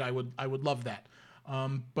it, great. I would love that.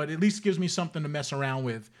 But at least gives me something to mess around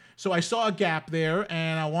with. So I saw a gap there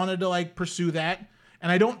and I wanted to like pursue that.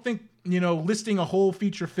 And I don't think, listing a whole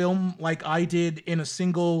feature film like I did in a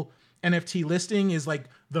single NFT listing is like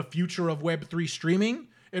the future of Web3 streaming.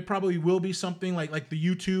 It probably will be something like the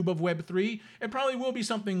YouTube of Web3. It probably will be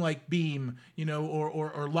something like Beam,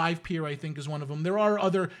 or Live Peer, I think is one of them. There are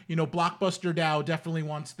other, Blockbuster DAO definitely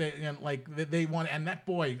wants they want, and that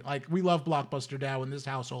boy, like we love Blockbuster DAO in this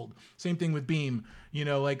household. Same thing with Beam,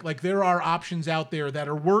 like there are options out there that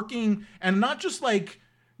are working, and not just like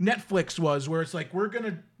Netflix was, where it's like,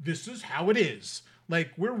 this is how it is.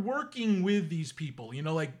 Like we're working with these people,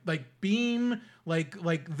 like Beam,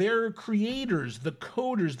 like their creators, the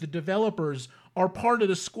coders, the developers are part of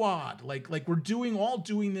the squad. Like we're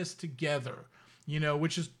doing this together,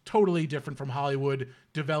 which is totally different from Hollywood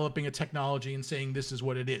developing a technology and saying this is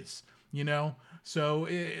what it is, So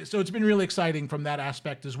it's been really exciting from that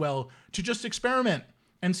aspect as well, to just experiment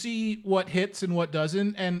and see what hits and what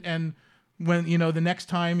doesn't. And when, the next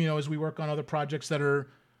time, as we work on other projects that are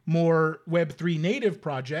more Web3 native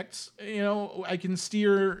projects, I can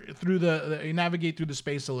steer through navigate through the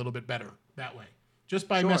space a little bit better that way, just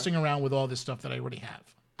by messing around with all this stuff that I already have.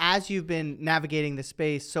 As you've been navigating the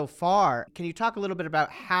space so far, can you talk a little bit about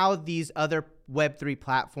how these other Web3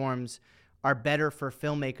 platforms are better for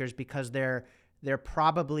filmmakers, because they're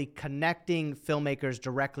probably connecting filmmakers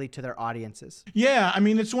directly to their audiences? Yeah, I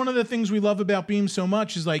mean, it's one of the things we love about Beam so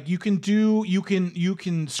much is like you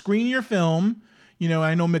can screen your film.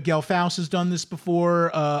 I know Miguel Faust has done this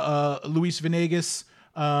before. Luis Venegas,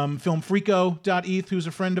 filmfreako.eth, who's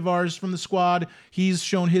a friend of ours from the squad. He's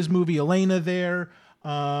shown his movie Elena there.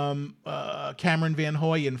 Cameron Van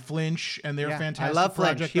Hoy and Flinch, and they're fantastic. I love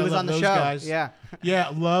project. Flinch. He was on the show. Guys. Yeah.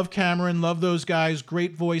 Yeah, love Cameron. Love those guys.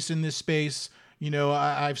 Great voice in this space.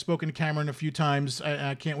 I've spoken to Cameron a few times.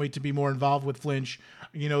 I can't wait to be more involved with Flinch.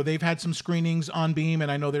 They've had some screenings on Beam,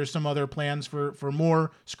 and I know there's some other plans for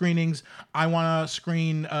more screenings. I want to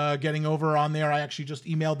screen Getting Over on there. I actually just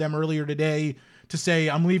emailed them earlier today to say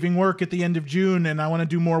I'm leaving work at the end of June, and I want to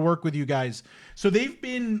do more work with you guys. So they've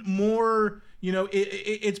been more,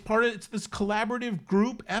 it's this collaborative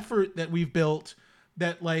group effort that we've built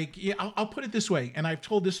that I'll put it this way, and I've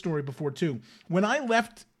told this story before too. When I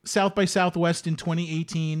left South by Southwest in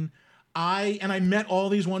 2018, I met all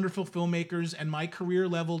these wonderful filmmakers, and my career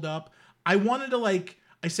leveled up. I wanted to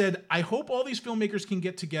I said, I hope all these filmmakers can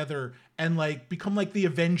get together and become like the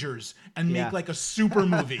Avengers and make a super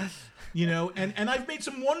movie, and I've made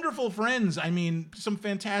some wonderful friends. I mean, some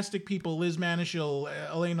fantastic people, Liz Manischel,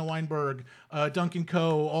 Elena Weinberg, Duncan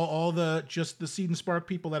Coe, all the Seed and Spark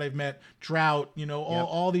people that I've met, Drought,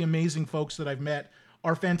 all the amazing folks that I've met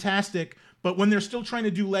are fantastic. But when they're still trying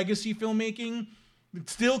to do legacy filmmaking,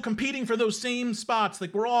 still competing for those same spots,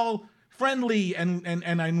 we're all friendly and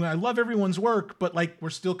I love everyone's work, but we're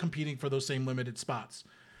still competing for those same limited spots.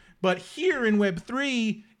 But here in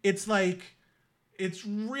Web3, it's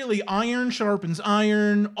really iron sharpens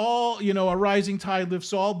iron. All, a rising tide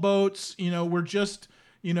lifts all boats. We're just,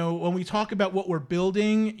 when we talk about what we're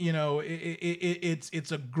building,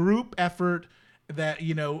 it's a group effort that,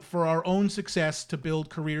 for our own success to build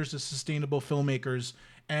careers as sustainable filmmakers.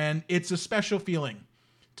 And it's a special feeling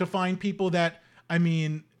to find people that,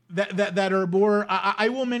 that are more, I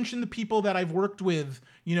will mention the people that I've worked with,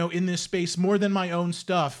 in this space more than my own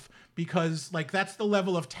stuff, because that's the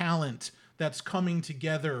level of talent that's coming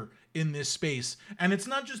together in this space. And it's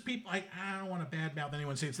not just people, I don't want to badmouth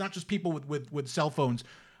anyone, say it's not just people with cell phones.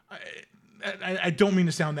 I don't mean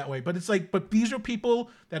to sound that way, but it's but these are people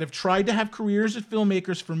that have tried to have careers as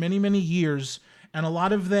filmmakers for many, many years. And a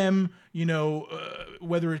lot of them,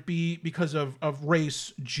 whether it be because of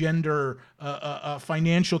race, gender,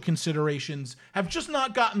 financial considerations, have just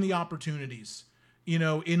not gotten the opportunities,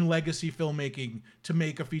 in legacy filmmaking to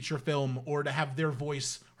make a feature film or to have their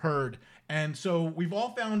voice heard. And so we've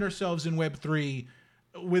all found ourselves in Web3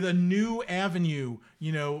 with a new avenue,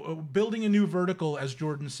 building a new vertical, as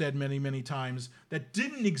Jordan said many, many times, that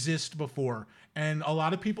didn't exist before. And a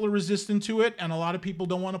lot of people are resistant to it, and a lot of people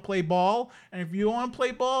don't want to play ball. And if you don't want to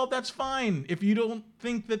play ball, that's fine. If you don't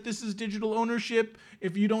think that this is digital ownership,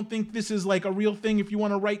 if you don't think this is a real thing, if you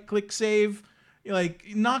want to right-click save,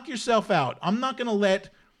 knock yourself out. I'm not going to let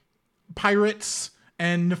pirates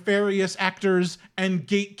and nefarious actors and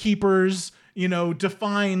gatekeepers,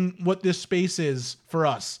 define what this space is for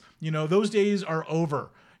us. Those days are over.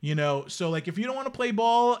 So if you don't want to play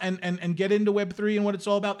ball and get into Web3 and what it's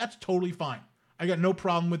all about, that's totally fine. I got no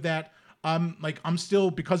problem with that. I'm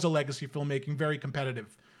still, because of legacy filmmaking, very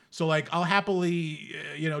competitive. So like I'll happily,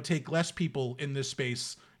 take less people in this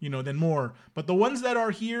space, than more. But the ones that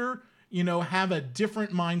are here, have a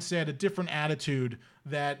different mindset, a different attitude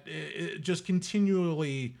that it just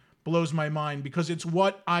continually blows my mind, because it's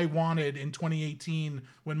what I wanted in 2018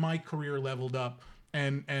 when my career leveled up.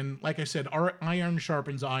 And like I said, our iron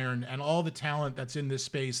sharpens iron, and all the talent that's in this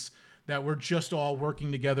space, that we're just all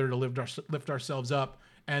working together to lift ourselves up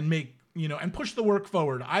and make, and push the work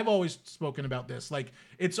forward. I've always spoken about this. Like,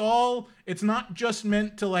 it's not just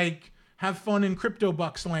meant to like have fun in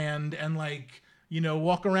CryptoBucks land and like,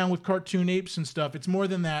 walk around with cartoon apes and stuff. It's more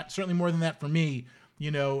than that, certainly more than that for me.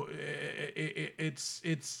 It's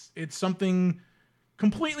something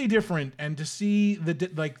completely different, and to see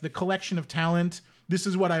the collection of talent, this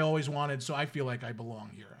is what I always wanted, so I feel like I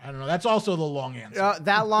belong here. I don't know. That's also the long answer.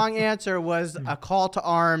 That long answer was a call to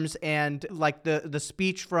arms, and like the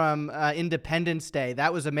speech from Independence Day.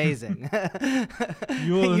 That was amazing.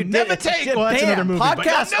 You never take. Well, that's another movie.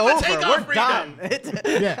 Podcast over. We're done.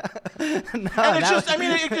 Yeah. And it's just,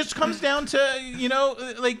 it just comes down to,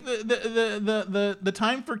 like the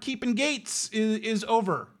time for keeping Gates is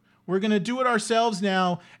over. We're going to do it ourselves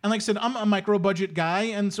now. And like I said, I'm a micro budget guy,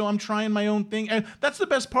 and so I'm trying my own thing. And that's the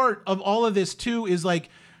best part of all of this too, is like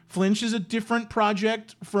Flinch is a different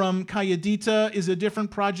project from Calladita, is a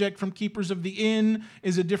different project from Keepers of the Inn,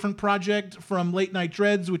 is a different project from Late Night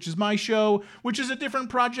Dreads, which is my show, which is a different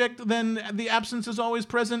project than The Absence is Always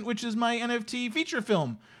Present, which is my NFT feature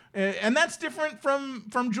film. And that's different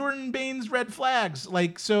from Jordan Bain's Red Flags,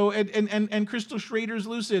 like, so, and Crystal Schrader's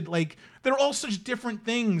Lucid. Like, they're all such different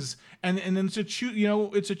things, and then it's a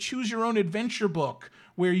choose your own adventure book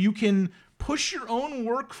where you can push your own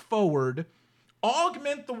work forward,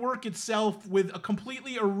 augment the work itself with a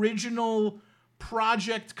completely original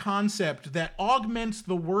project concept that augments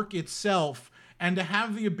the work itself, and to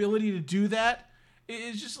have the ability to do that.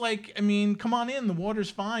 It's just like, come on in. The water's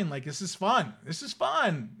fine. Like, this is fun.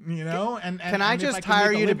 And can I just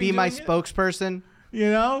hire you to be my spokesperson?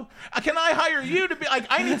 Can I hire you to be like,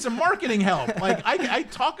 I need some marketing help. Like, I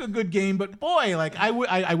talk a good game, but boy, like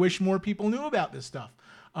I wish more people knew about this stuff.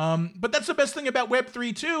 But that's the best thing about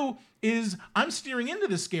Web3 too, is I'm steering into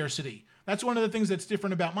the scarcity. That's one of the things that's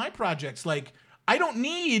different about my projects. Like, I don't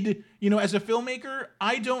need, as a filmmaker,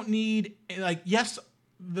 I don't need, like, yes,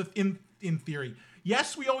 in theory,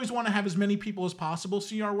 yes, we always want to have as many people as possible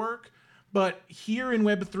see our work, but here in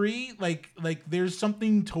Web3, like there's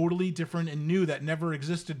something totally different and new that never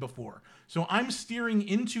existed before. So I'm steering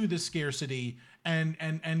into the scarcity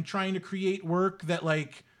and trying to create work that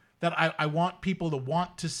I want people to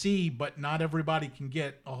want to see, but not everybody can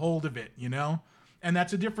get a hold of it, And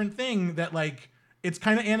that's a different thing that, like, it's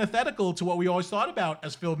kind of antithetical to what we always thought about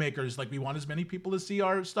as filmmakers. Like, we want as many people to see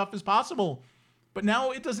our stuff as possible. But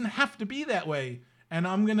now it doesn't have to be that way. And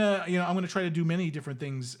I'm gonna try to do many different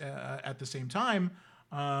things at the same time.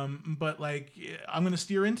 But like, I'm gonna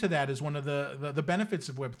steer into that as one of the benefits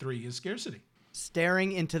of Web3 is scarcity.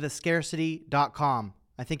 Staring into the scarcity.com.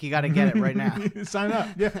 I think you got to get it right now. Sign up.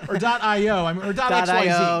 Yeah. Or .io. or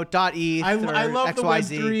 .io, .eth. I love XYZ. the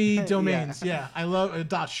Web3 domains. Yeah. I love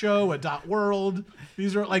a .show, a .world.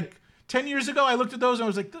 These are like, 10 years ago, I looked at those and I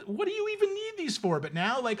was like, what do you even need these for? But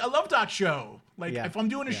now, like, I love .show. Like, if I'm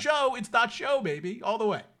doing a show, it's .show, baby, all the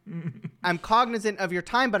way. I'm cognizant of your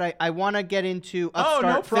time, but I want to get into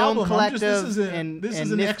Upstart Film Collective and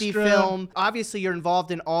Nifty extra... Film. Obviously, you're involved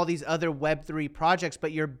in all these other Web3 projects,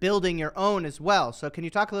 but you're building your own as well. So can you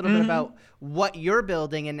talk a little bit about what you're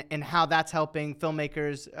building and how that's helping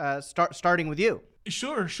filmmakers starting with you?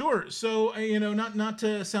 Sure. So, not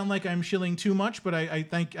to sound like I'm shilling too much, but I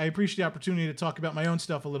appreciate the opportunity to talk about my own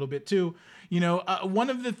stuff a little bit too. One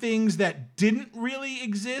of the things that didn't really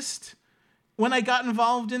exist when I got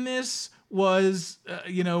involved in this was,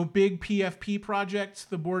 big PFP projects.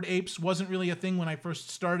 The Bored Apes wasn't really a thing when I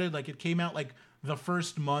first started. Like, it came out like the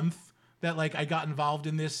first month that like I got involved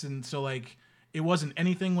in this. And so like, it wasn't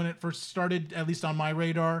anything when it first started, at least on my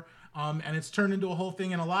radar. And it's turned into a whole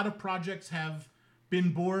thing. And a lot of projects have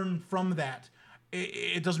been born from that.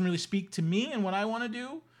 It doesn't really speak to me and what I want to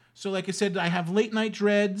do. So like I said, I have Late Night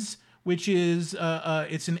Dreads, which is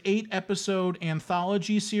it's an 8-episode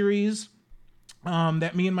anthology series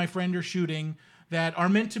that me and my friend are shooting that are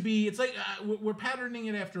meant to be, it's like we're patterning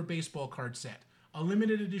it after a baseball card set, a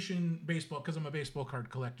limited edition baseball, because I'm a baseball card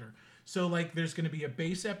collector. So like there's going to be a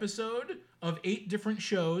base episode of 8 different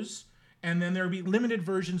shows, and then there'll be limited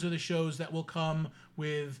versions of the shows that will come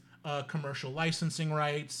with commercial licensing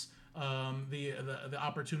rights, the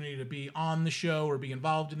opportunity to be on the show or be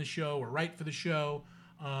involved in the show or write for the show,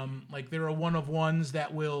 Like there are one of ones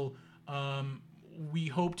that will, we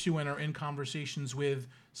hope to and are in conversations with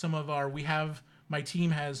some of my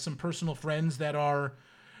team has some personal friends that are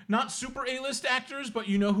not super A-list actors, but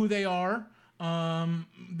you know who they are,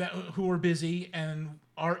 who are busy and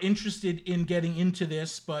are interested in getting into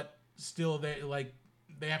this, but still they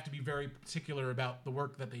have to be very particular about the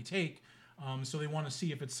work that they take. So they want to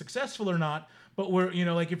see if it's successful or not. But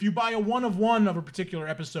like if you buy a one of a particular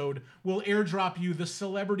episode, we'll airdrop you the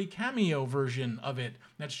celebrity cameo version of it.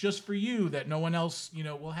 That's just for you that no one else,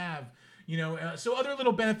 will have. So other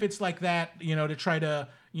little benefits like that, to try to,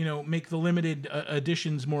 make the limited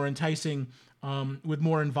editions more enticing, with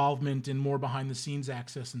more involvement and more behind the scenes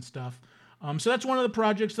access and stuff. So that's one of the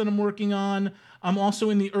projects that I'm working on. I'm also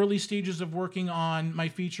in the early stages of working on my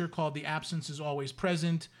feature called The Absence is Always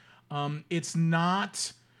Present. It's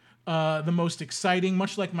not the most exciting,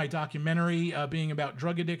 much like my documentary being about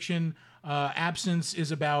drug addiction. Absence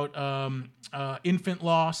is about infant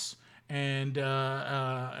loss and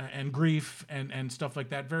grief and stuff like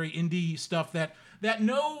that. Very indie stuff that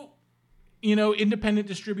no independent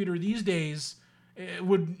distributor these days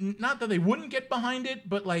would, not that they wouldn't get behind it,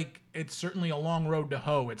 but like it's certainly a long road to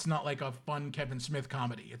hoe. It's not like a fun Kevin Smith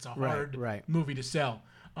comedy. It's a hard movie to sell.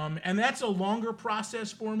 And that's a longer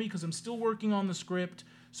process for me because I'm still working on the script.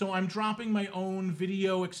 So I'm dropping my own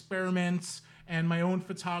video experiments and my own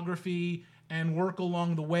photography and work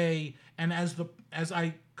along the way. And as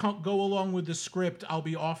I go along with the script, I'll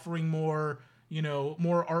be offering more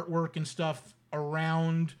artwork and stuff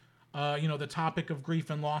around the topic of grief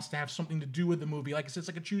and loss to have something to do with the movie. Like I said, it's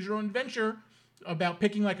like a choose your own adventure about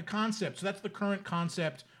picking like a concept. So that's the current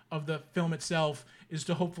concept of the film itself, is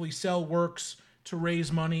to hopefully sell works to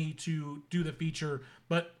raise money to do the feature.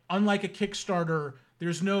 But unlike a Kickstarter,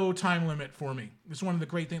 there's no time limit for me. It's one of the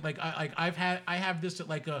great things. Like I have this at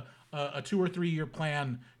like a 2 or 3 year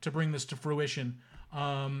plan to bring this to fruition.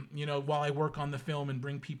 While I work on the film and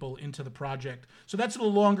bring people into the project. So that's a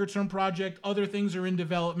longer term project. Other things are in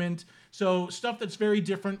development. So stuff that's very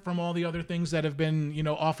different from all the other things that have been,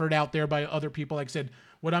 offered out there by other people. Like I said,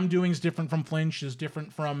 what I'm doing is different from Flinch, is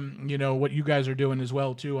different from, what you guys are doing as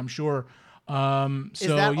well too, I'm sure. Is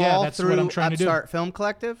that all that's through what I'm trying to do. Upstart Film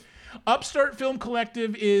Collective? Upstart Film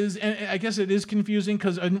Collective is, and I guess it is confusing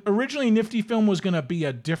because originally Nifty Film was going to be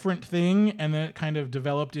a different thing, and then it kind of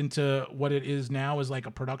developed into what it is now, as like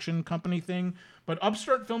a production company thing. But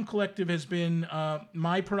Upstart Film Collective has been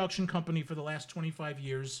my production company for the last 25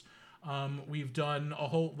 years. We've done a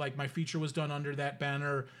whole, like my feature was done under that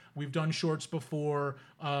banner. We've done shorts before.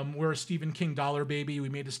 We're a Stephen King dollar baby. We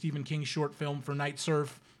made a Stephen King short film for Night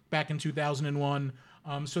Surf back in 2001.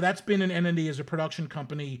 So that's been an entity as a production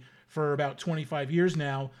company for about 25 years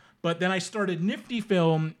now. But then I started Nifty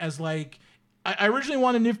Film as like, I originally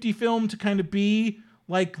wanted Nifty Film to kind of be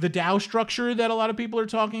like the DAO structure that a lot of people are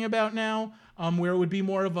talking about now, where it would be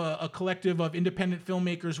more of a collective of independent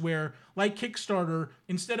filmmakers where, like Kickstarter,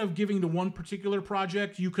 instead of giving to one particular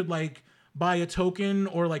project, you could like buy a token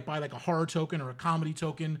or like buy like a horror token or a comedy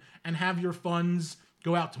token and have your funds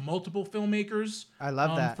go out to multiple filmmakers. I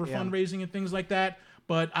love that. For fundraising and things like that.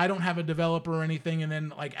 But I don't have a developer or anything. And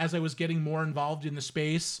then like as I was getting more involved in the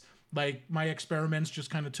space, like my experiments just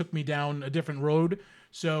kind of took me down a different road.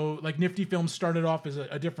 So like Nifty Films started off as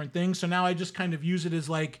a different thing. So now I just kind of use it as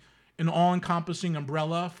like an all-encompassing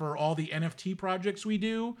umbrella for all the NFT projects we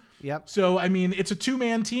do. Yep. So, I mean, it's a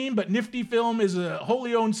two-man team, but Nifty Film is a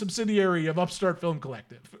wholly owned subsidiary of Upstart Film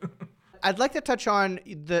Collective. I'd like to touch on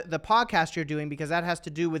the podcast you're doing because that has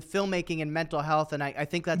to do with filmmaking and mental health, and I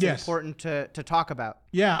think that's important to talk about.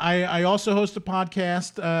 Yeah, I also host a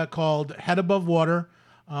podcast called Head Above Water,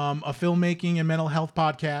 a filmmaking and mental health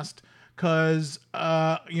podcast, because,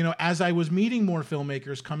 as I was meeting more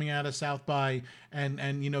filmmakers coming out of South by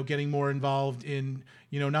and getting more involved in,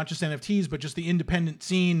 not just NFTs, but just the independent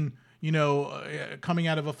scene, coming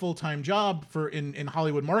out of a full-time job in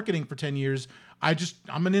Hollywood marketing for 10 years,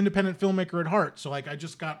 I'm an independent filmmaker at heart. So like, I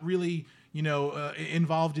just got really,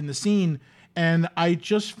 involved in the scene, and I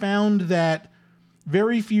just found that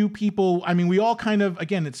very few people, I mean, we all kind of,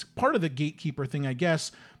 again, it's part of the gatekeeper thing, I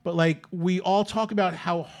guess, but like we all talk about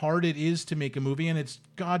how hard it is to make a movie, and it's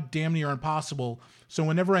god damn near impossible. So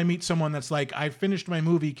whenever I meet someone that's like, I finished my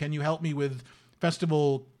movie, can you help me with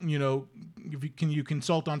festival, can you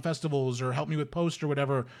consult on festivals or help me with post or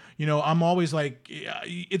whatever, I'm always like,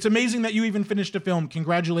 it's amazing that you even finished a film.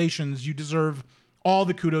 Congratulations. You deserve all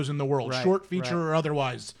the kudos in the world, short, feature, or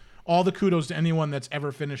otherwise. All the kudos to anyone that's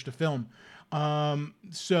ever finished a film.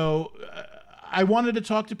 So I wanted to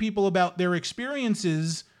talk to people about their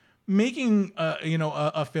experiences making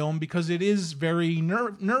a film, because it is very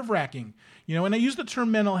nerve-wracking. And I use the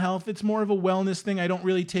term mental health. It's more of a wellness thing. I don't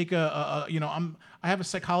really take I have a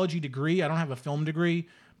psychology degree. I don't have a film degree,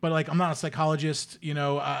 but like I'm not a psychologist.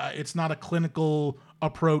 It's not a clinical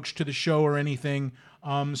approach to the show or anything.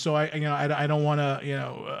 So I don't want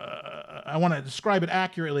to I want to describe it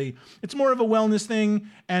accurately. It's more of a wellness thing,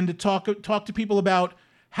 and to talk to people about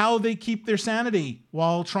how they keep their sanity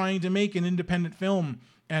while trying to make an independent film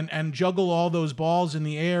and juggle all those balls in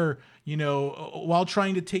the air, while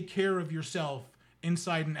trying to take care of yourself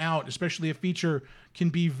inside and out. Especially a feature can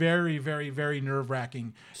be very, very, very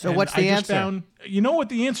nerve-wracking. So and what's the I just answer? found, what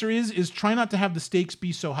the answer is try not to have the stakes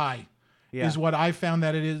be so high. Yeah. Is what I found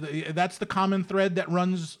that it is. That's the common thread that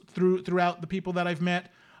runs throughout the people that I've met.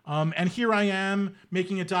 And here I am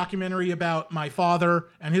making a documentary about my father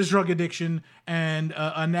and his drug addiction, and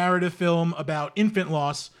a narrative film about infant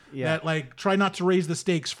loss. Yeah. That like try not to raise the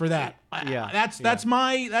stakes for that. Yeah. That's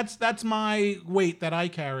my weight that I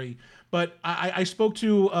carry. But I spoke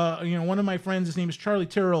to one of my friends. His name is Charlie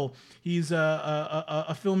Tyrrell. He's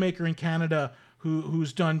a filmmaker in Canada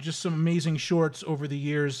who's done just some amazing shorts over the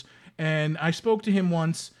years. And I spoke to him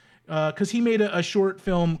once because he made a short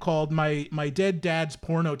film called My Dead Dad's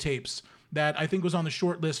Porno Tapes that I think was on the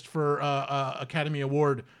short list for Academy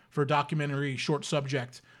Award for documentary short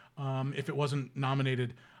subject, if it wasn't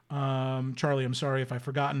nominated. Charlie, I'm sorry if I've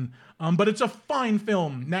forgotten. But it's a fine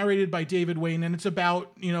film narrated by David Wayne, and it's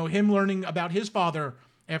about him learning about his father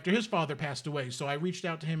after his father passed away. So I reached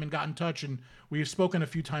out to him and got in touch, and we have spoken a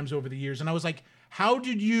few times over the years. And I was like, how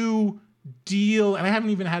did you deal, and I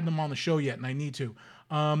haven't even had them on the show yet, and I need to.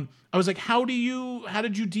 I was like, how did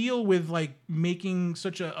you deal with like making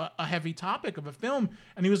such a heavy topic of a film?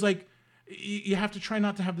 And he was like, you have to try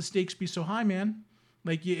not to have the stakes be so high, man.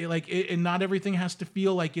 And not everything has to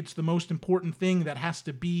feel like it's the most important thing that has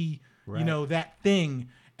to be, Right. That thing.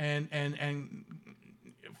 And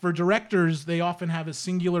for directors, they often have a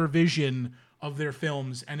singular vision of their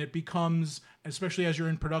films, and it becomes, especially as you're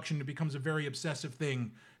in production, it becomes a very obsessive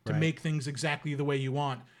thing to Right. make things exactly the way you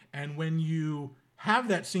want. And when you have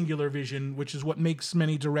that singular vision, which is what makes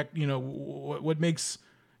many what makes,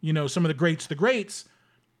 some of the greats,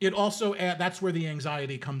 it also that's where the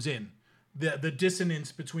anxiety comes in. The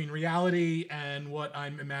dissonance between reality and what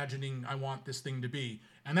I'm imagining I want this thing to be.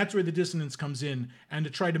 And that's where the dissonance comes in. And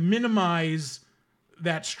to try to minimize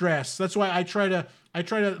that stress. That's why I try to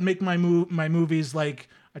make my movies like,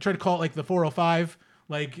 I try to call it like the 405.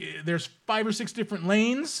 Like there's 5 or 6 different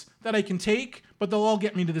lanes that I can take, but they'll all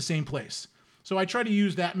get me to the same place. So I try to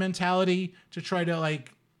use that mentality to try to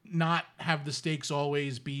like not have the stakes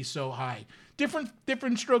always be so high. Different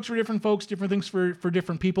strokes for different folks, different things for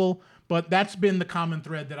different people. But that's been the common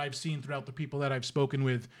thread that I've seen throughout the people that I've spoken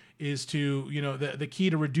with, is to, the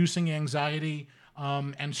key to reducing anxiety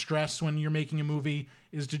and stress when you're making a movie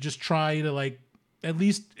is to just try to like, at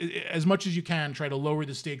least as much as you can, try to lower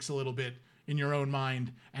the stakes a little bit in your own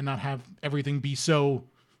mind and not have everything be so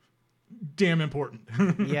damn important.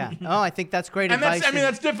 Yeah. Oh, I think that's great And advice.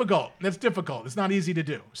 that's difficult. That's difficult. It's not easy to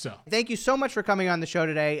do. So Thank you so much for coming on the show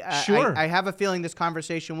today. Sure. I have a feeling this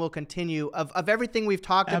conversation will continue. Of everything we've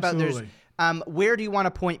talked about, Absolutely. where do you want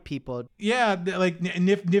to point people? yeah, like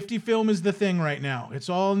Nifty Film is the thing right now. It's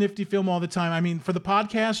all Nifty Film all the time. I mean, for the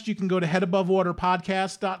podcast, you can go to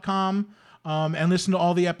headabovewaterpodcast.com and listen to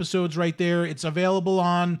all the episodes right there. It's available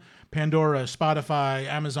on Pandora, Spotify,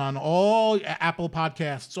 Amazon, all Apple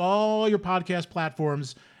Podcasts, all your podcast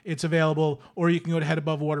platforms. It's available. Or you can go to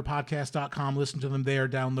headabovewaterpodcast.com, listen to them there,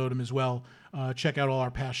 download them as well. Check out all our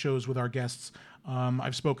past shows with our guests.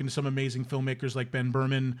 I've spoken to some amazing filmmakers like Ben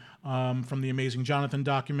Berman from the Amazing Jonathan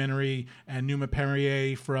documentary, and Numa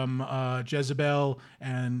Perrier from Jezebel,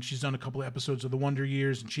 and she's done a couple of episodes of The Wonder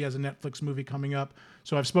Years, and she has a Netflix movie coming up.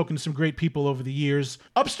 So I've spoken to some great people over the years.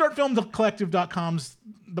 UpstartFilmCollective.com's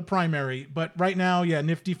the primary, but right now,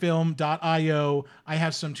 niftyfilm.io. I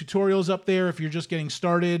have some tutorials up there if you're just getting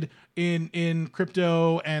started in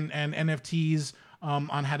crypto and NFTs, on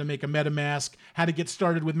how to make a MetaMask, how to get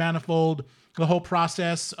started with Manifold, the whole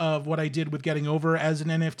process of what I did with getting over as an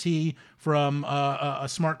NFT from a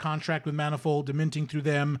smart contract with Manifold to minting through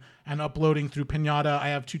them and uploading through Pinata. I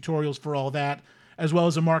have tutorials for all that, as well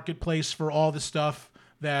as a marketplace for all the stuff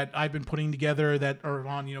that I've been putting together that are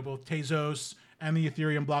on, both Tezos and the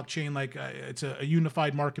Ethereum blockchain. Like it's a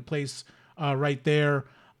unified marketplace right there.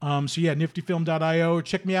 Niftyfilm.io.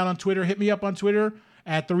 Check me out on Twitter. Hit me up on Twitter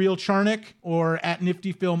at @TheRealCharnick or at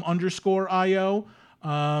 @NiftyFilm_IO.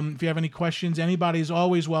 If you have any questions, anybody is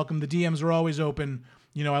always welcome. The DMs are always open.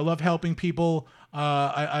 I love helping people.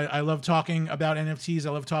 I love talking about NFTs. I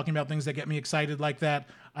love talking about things that get me excited like that.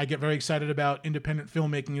 I get very excited about independent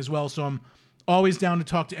filmmaking as well. So I'm always down to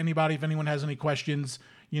talk to anybody if anyone has any questions.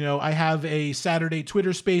 You know, I have a Saturday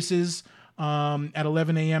Twitter Spaces at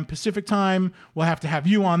 11 a.m. Pacific time. We'll have to have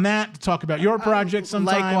you on that to talk about your project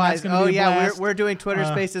sometime. Likewise. Oh yeah, we're doing Twitter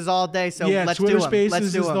Spaces all day. So yeah, let's Twitter do them. Spaces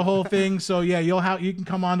Let's do is them. the whole thing. So yeah, you can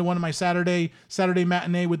come on to one of my Saturday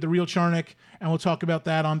matinee with the real Charnick, and we'll talk about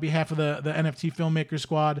that on behalf of the NFT Filmmaker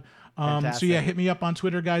Squad. So yeah, hit me up on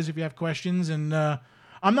Twitter, guys, if you have questions. And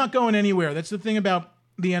I'm not going anywhere. That's the thing about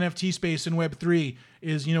the NFT space in Web3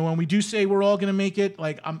 is, you know, when we do say we're all going to make it,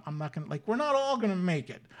 like I'm not going to, like, we're not all going to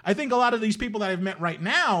make it. I think a lot of these people that I've met right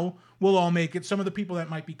now will all make it. Some of the people that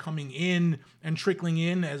might be coming in and trickling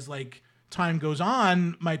in as like time goes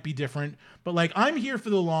on might be different, but like I'm here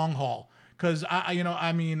for the long haul because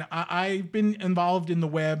I've been involved in the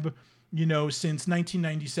web, you know, since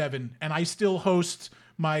 1997, and I still host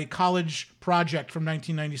my college project from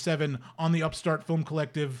 1997 on the Upstart Film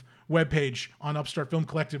Collective webpage on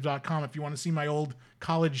upstartfilmcollective.com if you want to see my old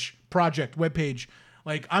college project webpage.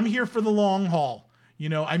 Like, I'm here for the long haul. You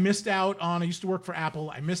know, I used to work for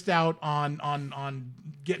Apple. I missed out on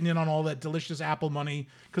getting in on all that delicious Apple money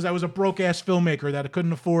because I was a broke ass filmmaker that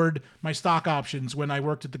couldn't afford my stock options when I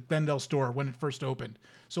worked at the Glendale store when it first opened.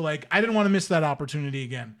 So like, I didn't want to miss that opportunity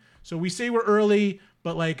again. So we say we're early,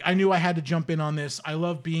 but like, I knew I had to jump in on this. I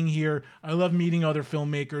love being here. I love meeting other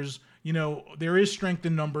filmmakers. You know, there is strength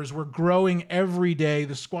in numbers. We're growing every day.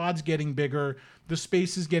 The squad's getting bigger. The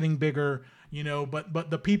space is getting bigger, you know, but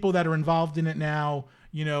the people that are involved in it now,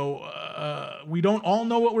 you know, we don't all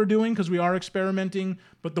know what we're doing because we are experimenting.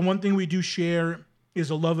 But the one thing we do share is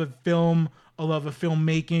a love of film, a love of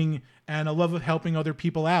filmmaking, and a love of helping other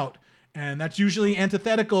people out. And that's usually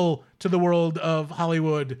antithetical to the world of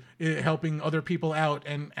Hollywood, helping other people out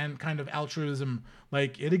and kind of altruism.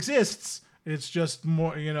 Like, it exists. It's just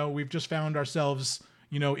more, you know, we've just found ourselves,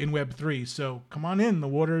 you know, in Web3. So come on in. The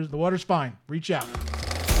water's fine. Reach out.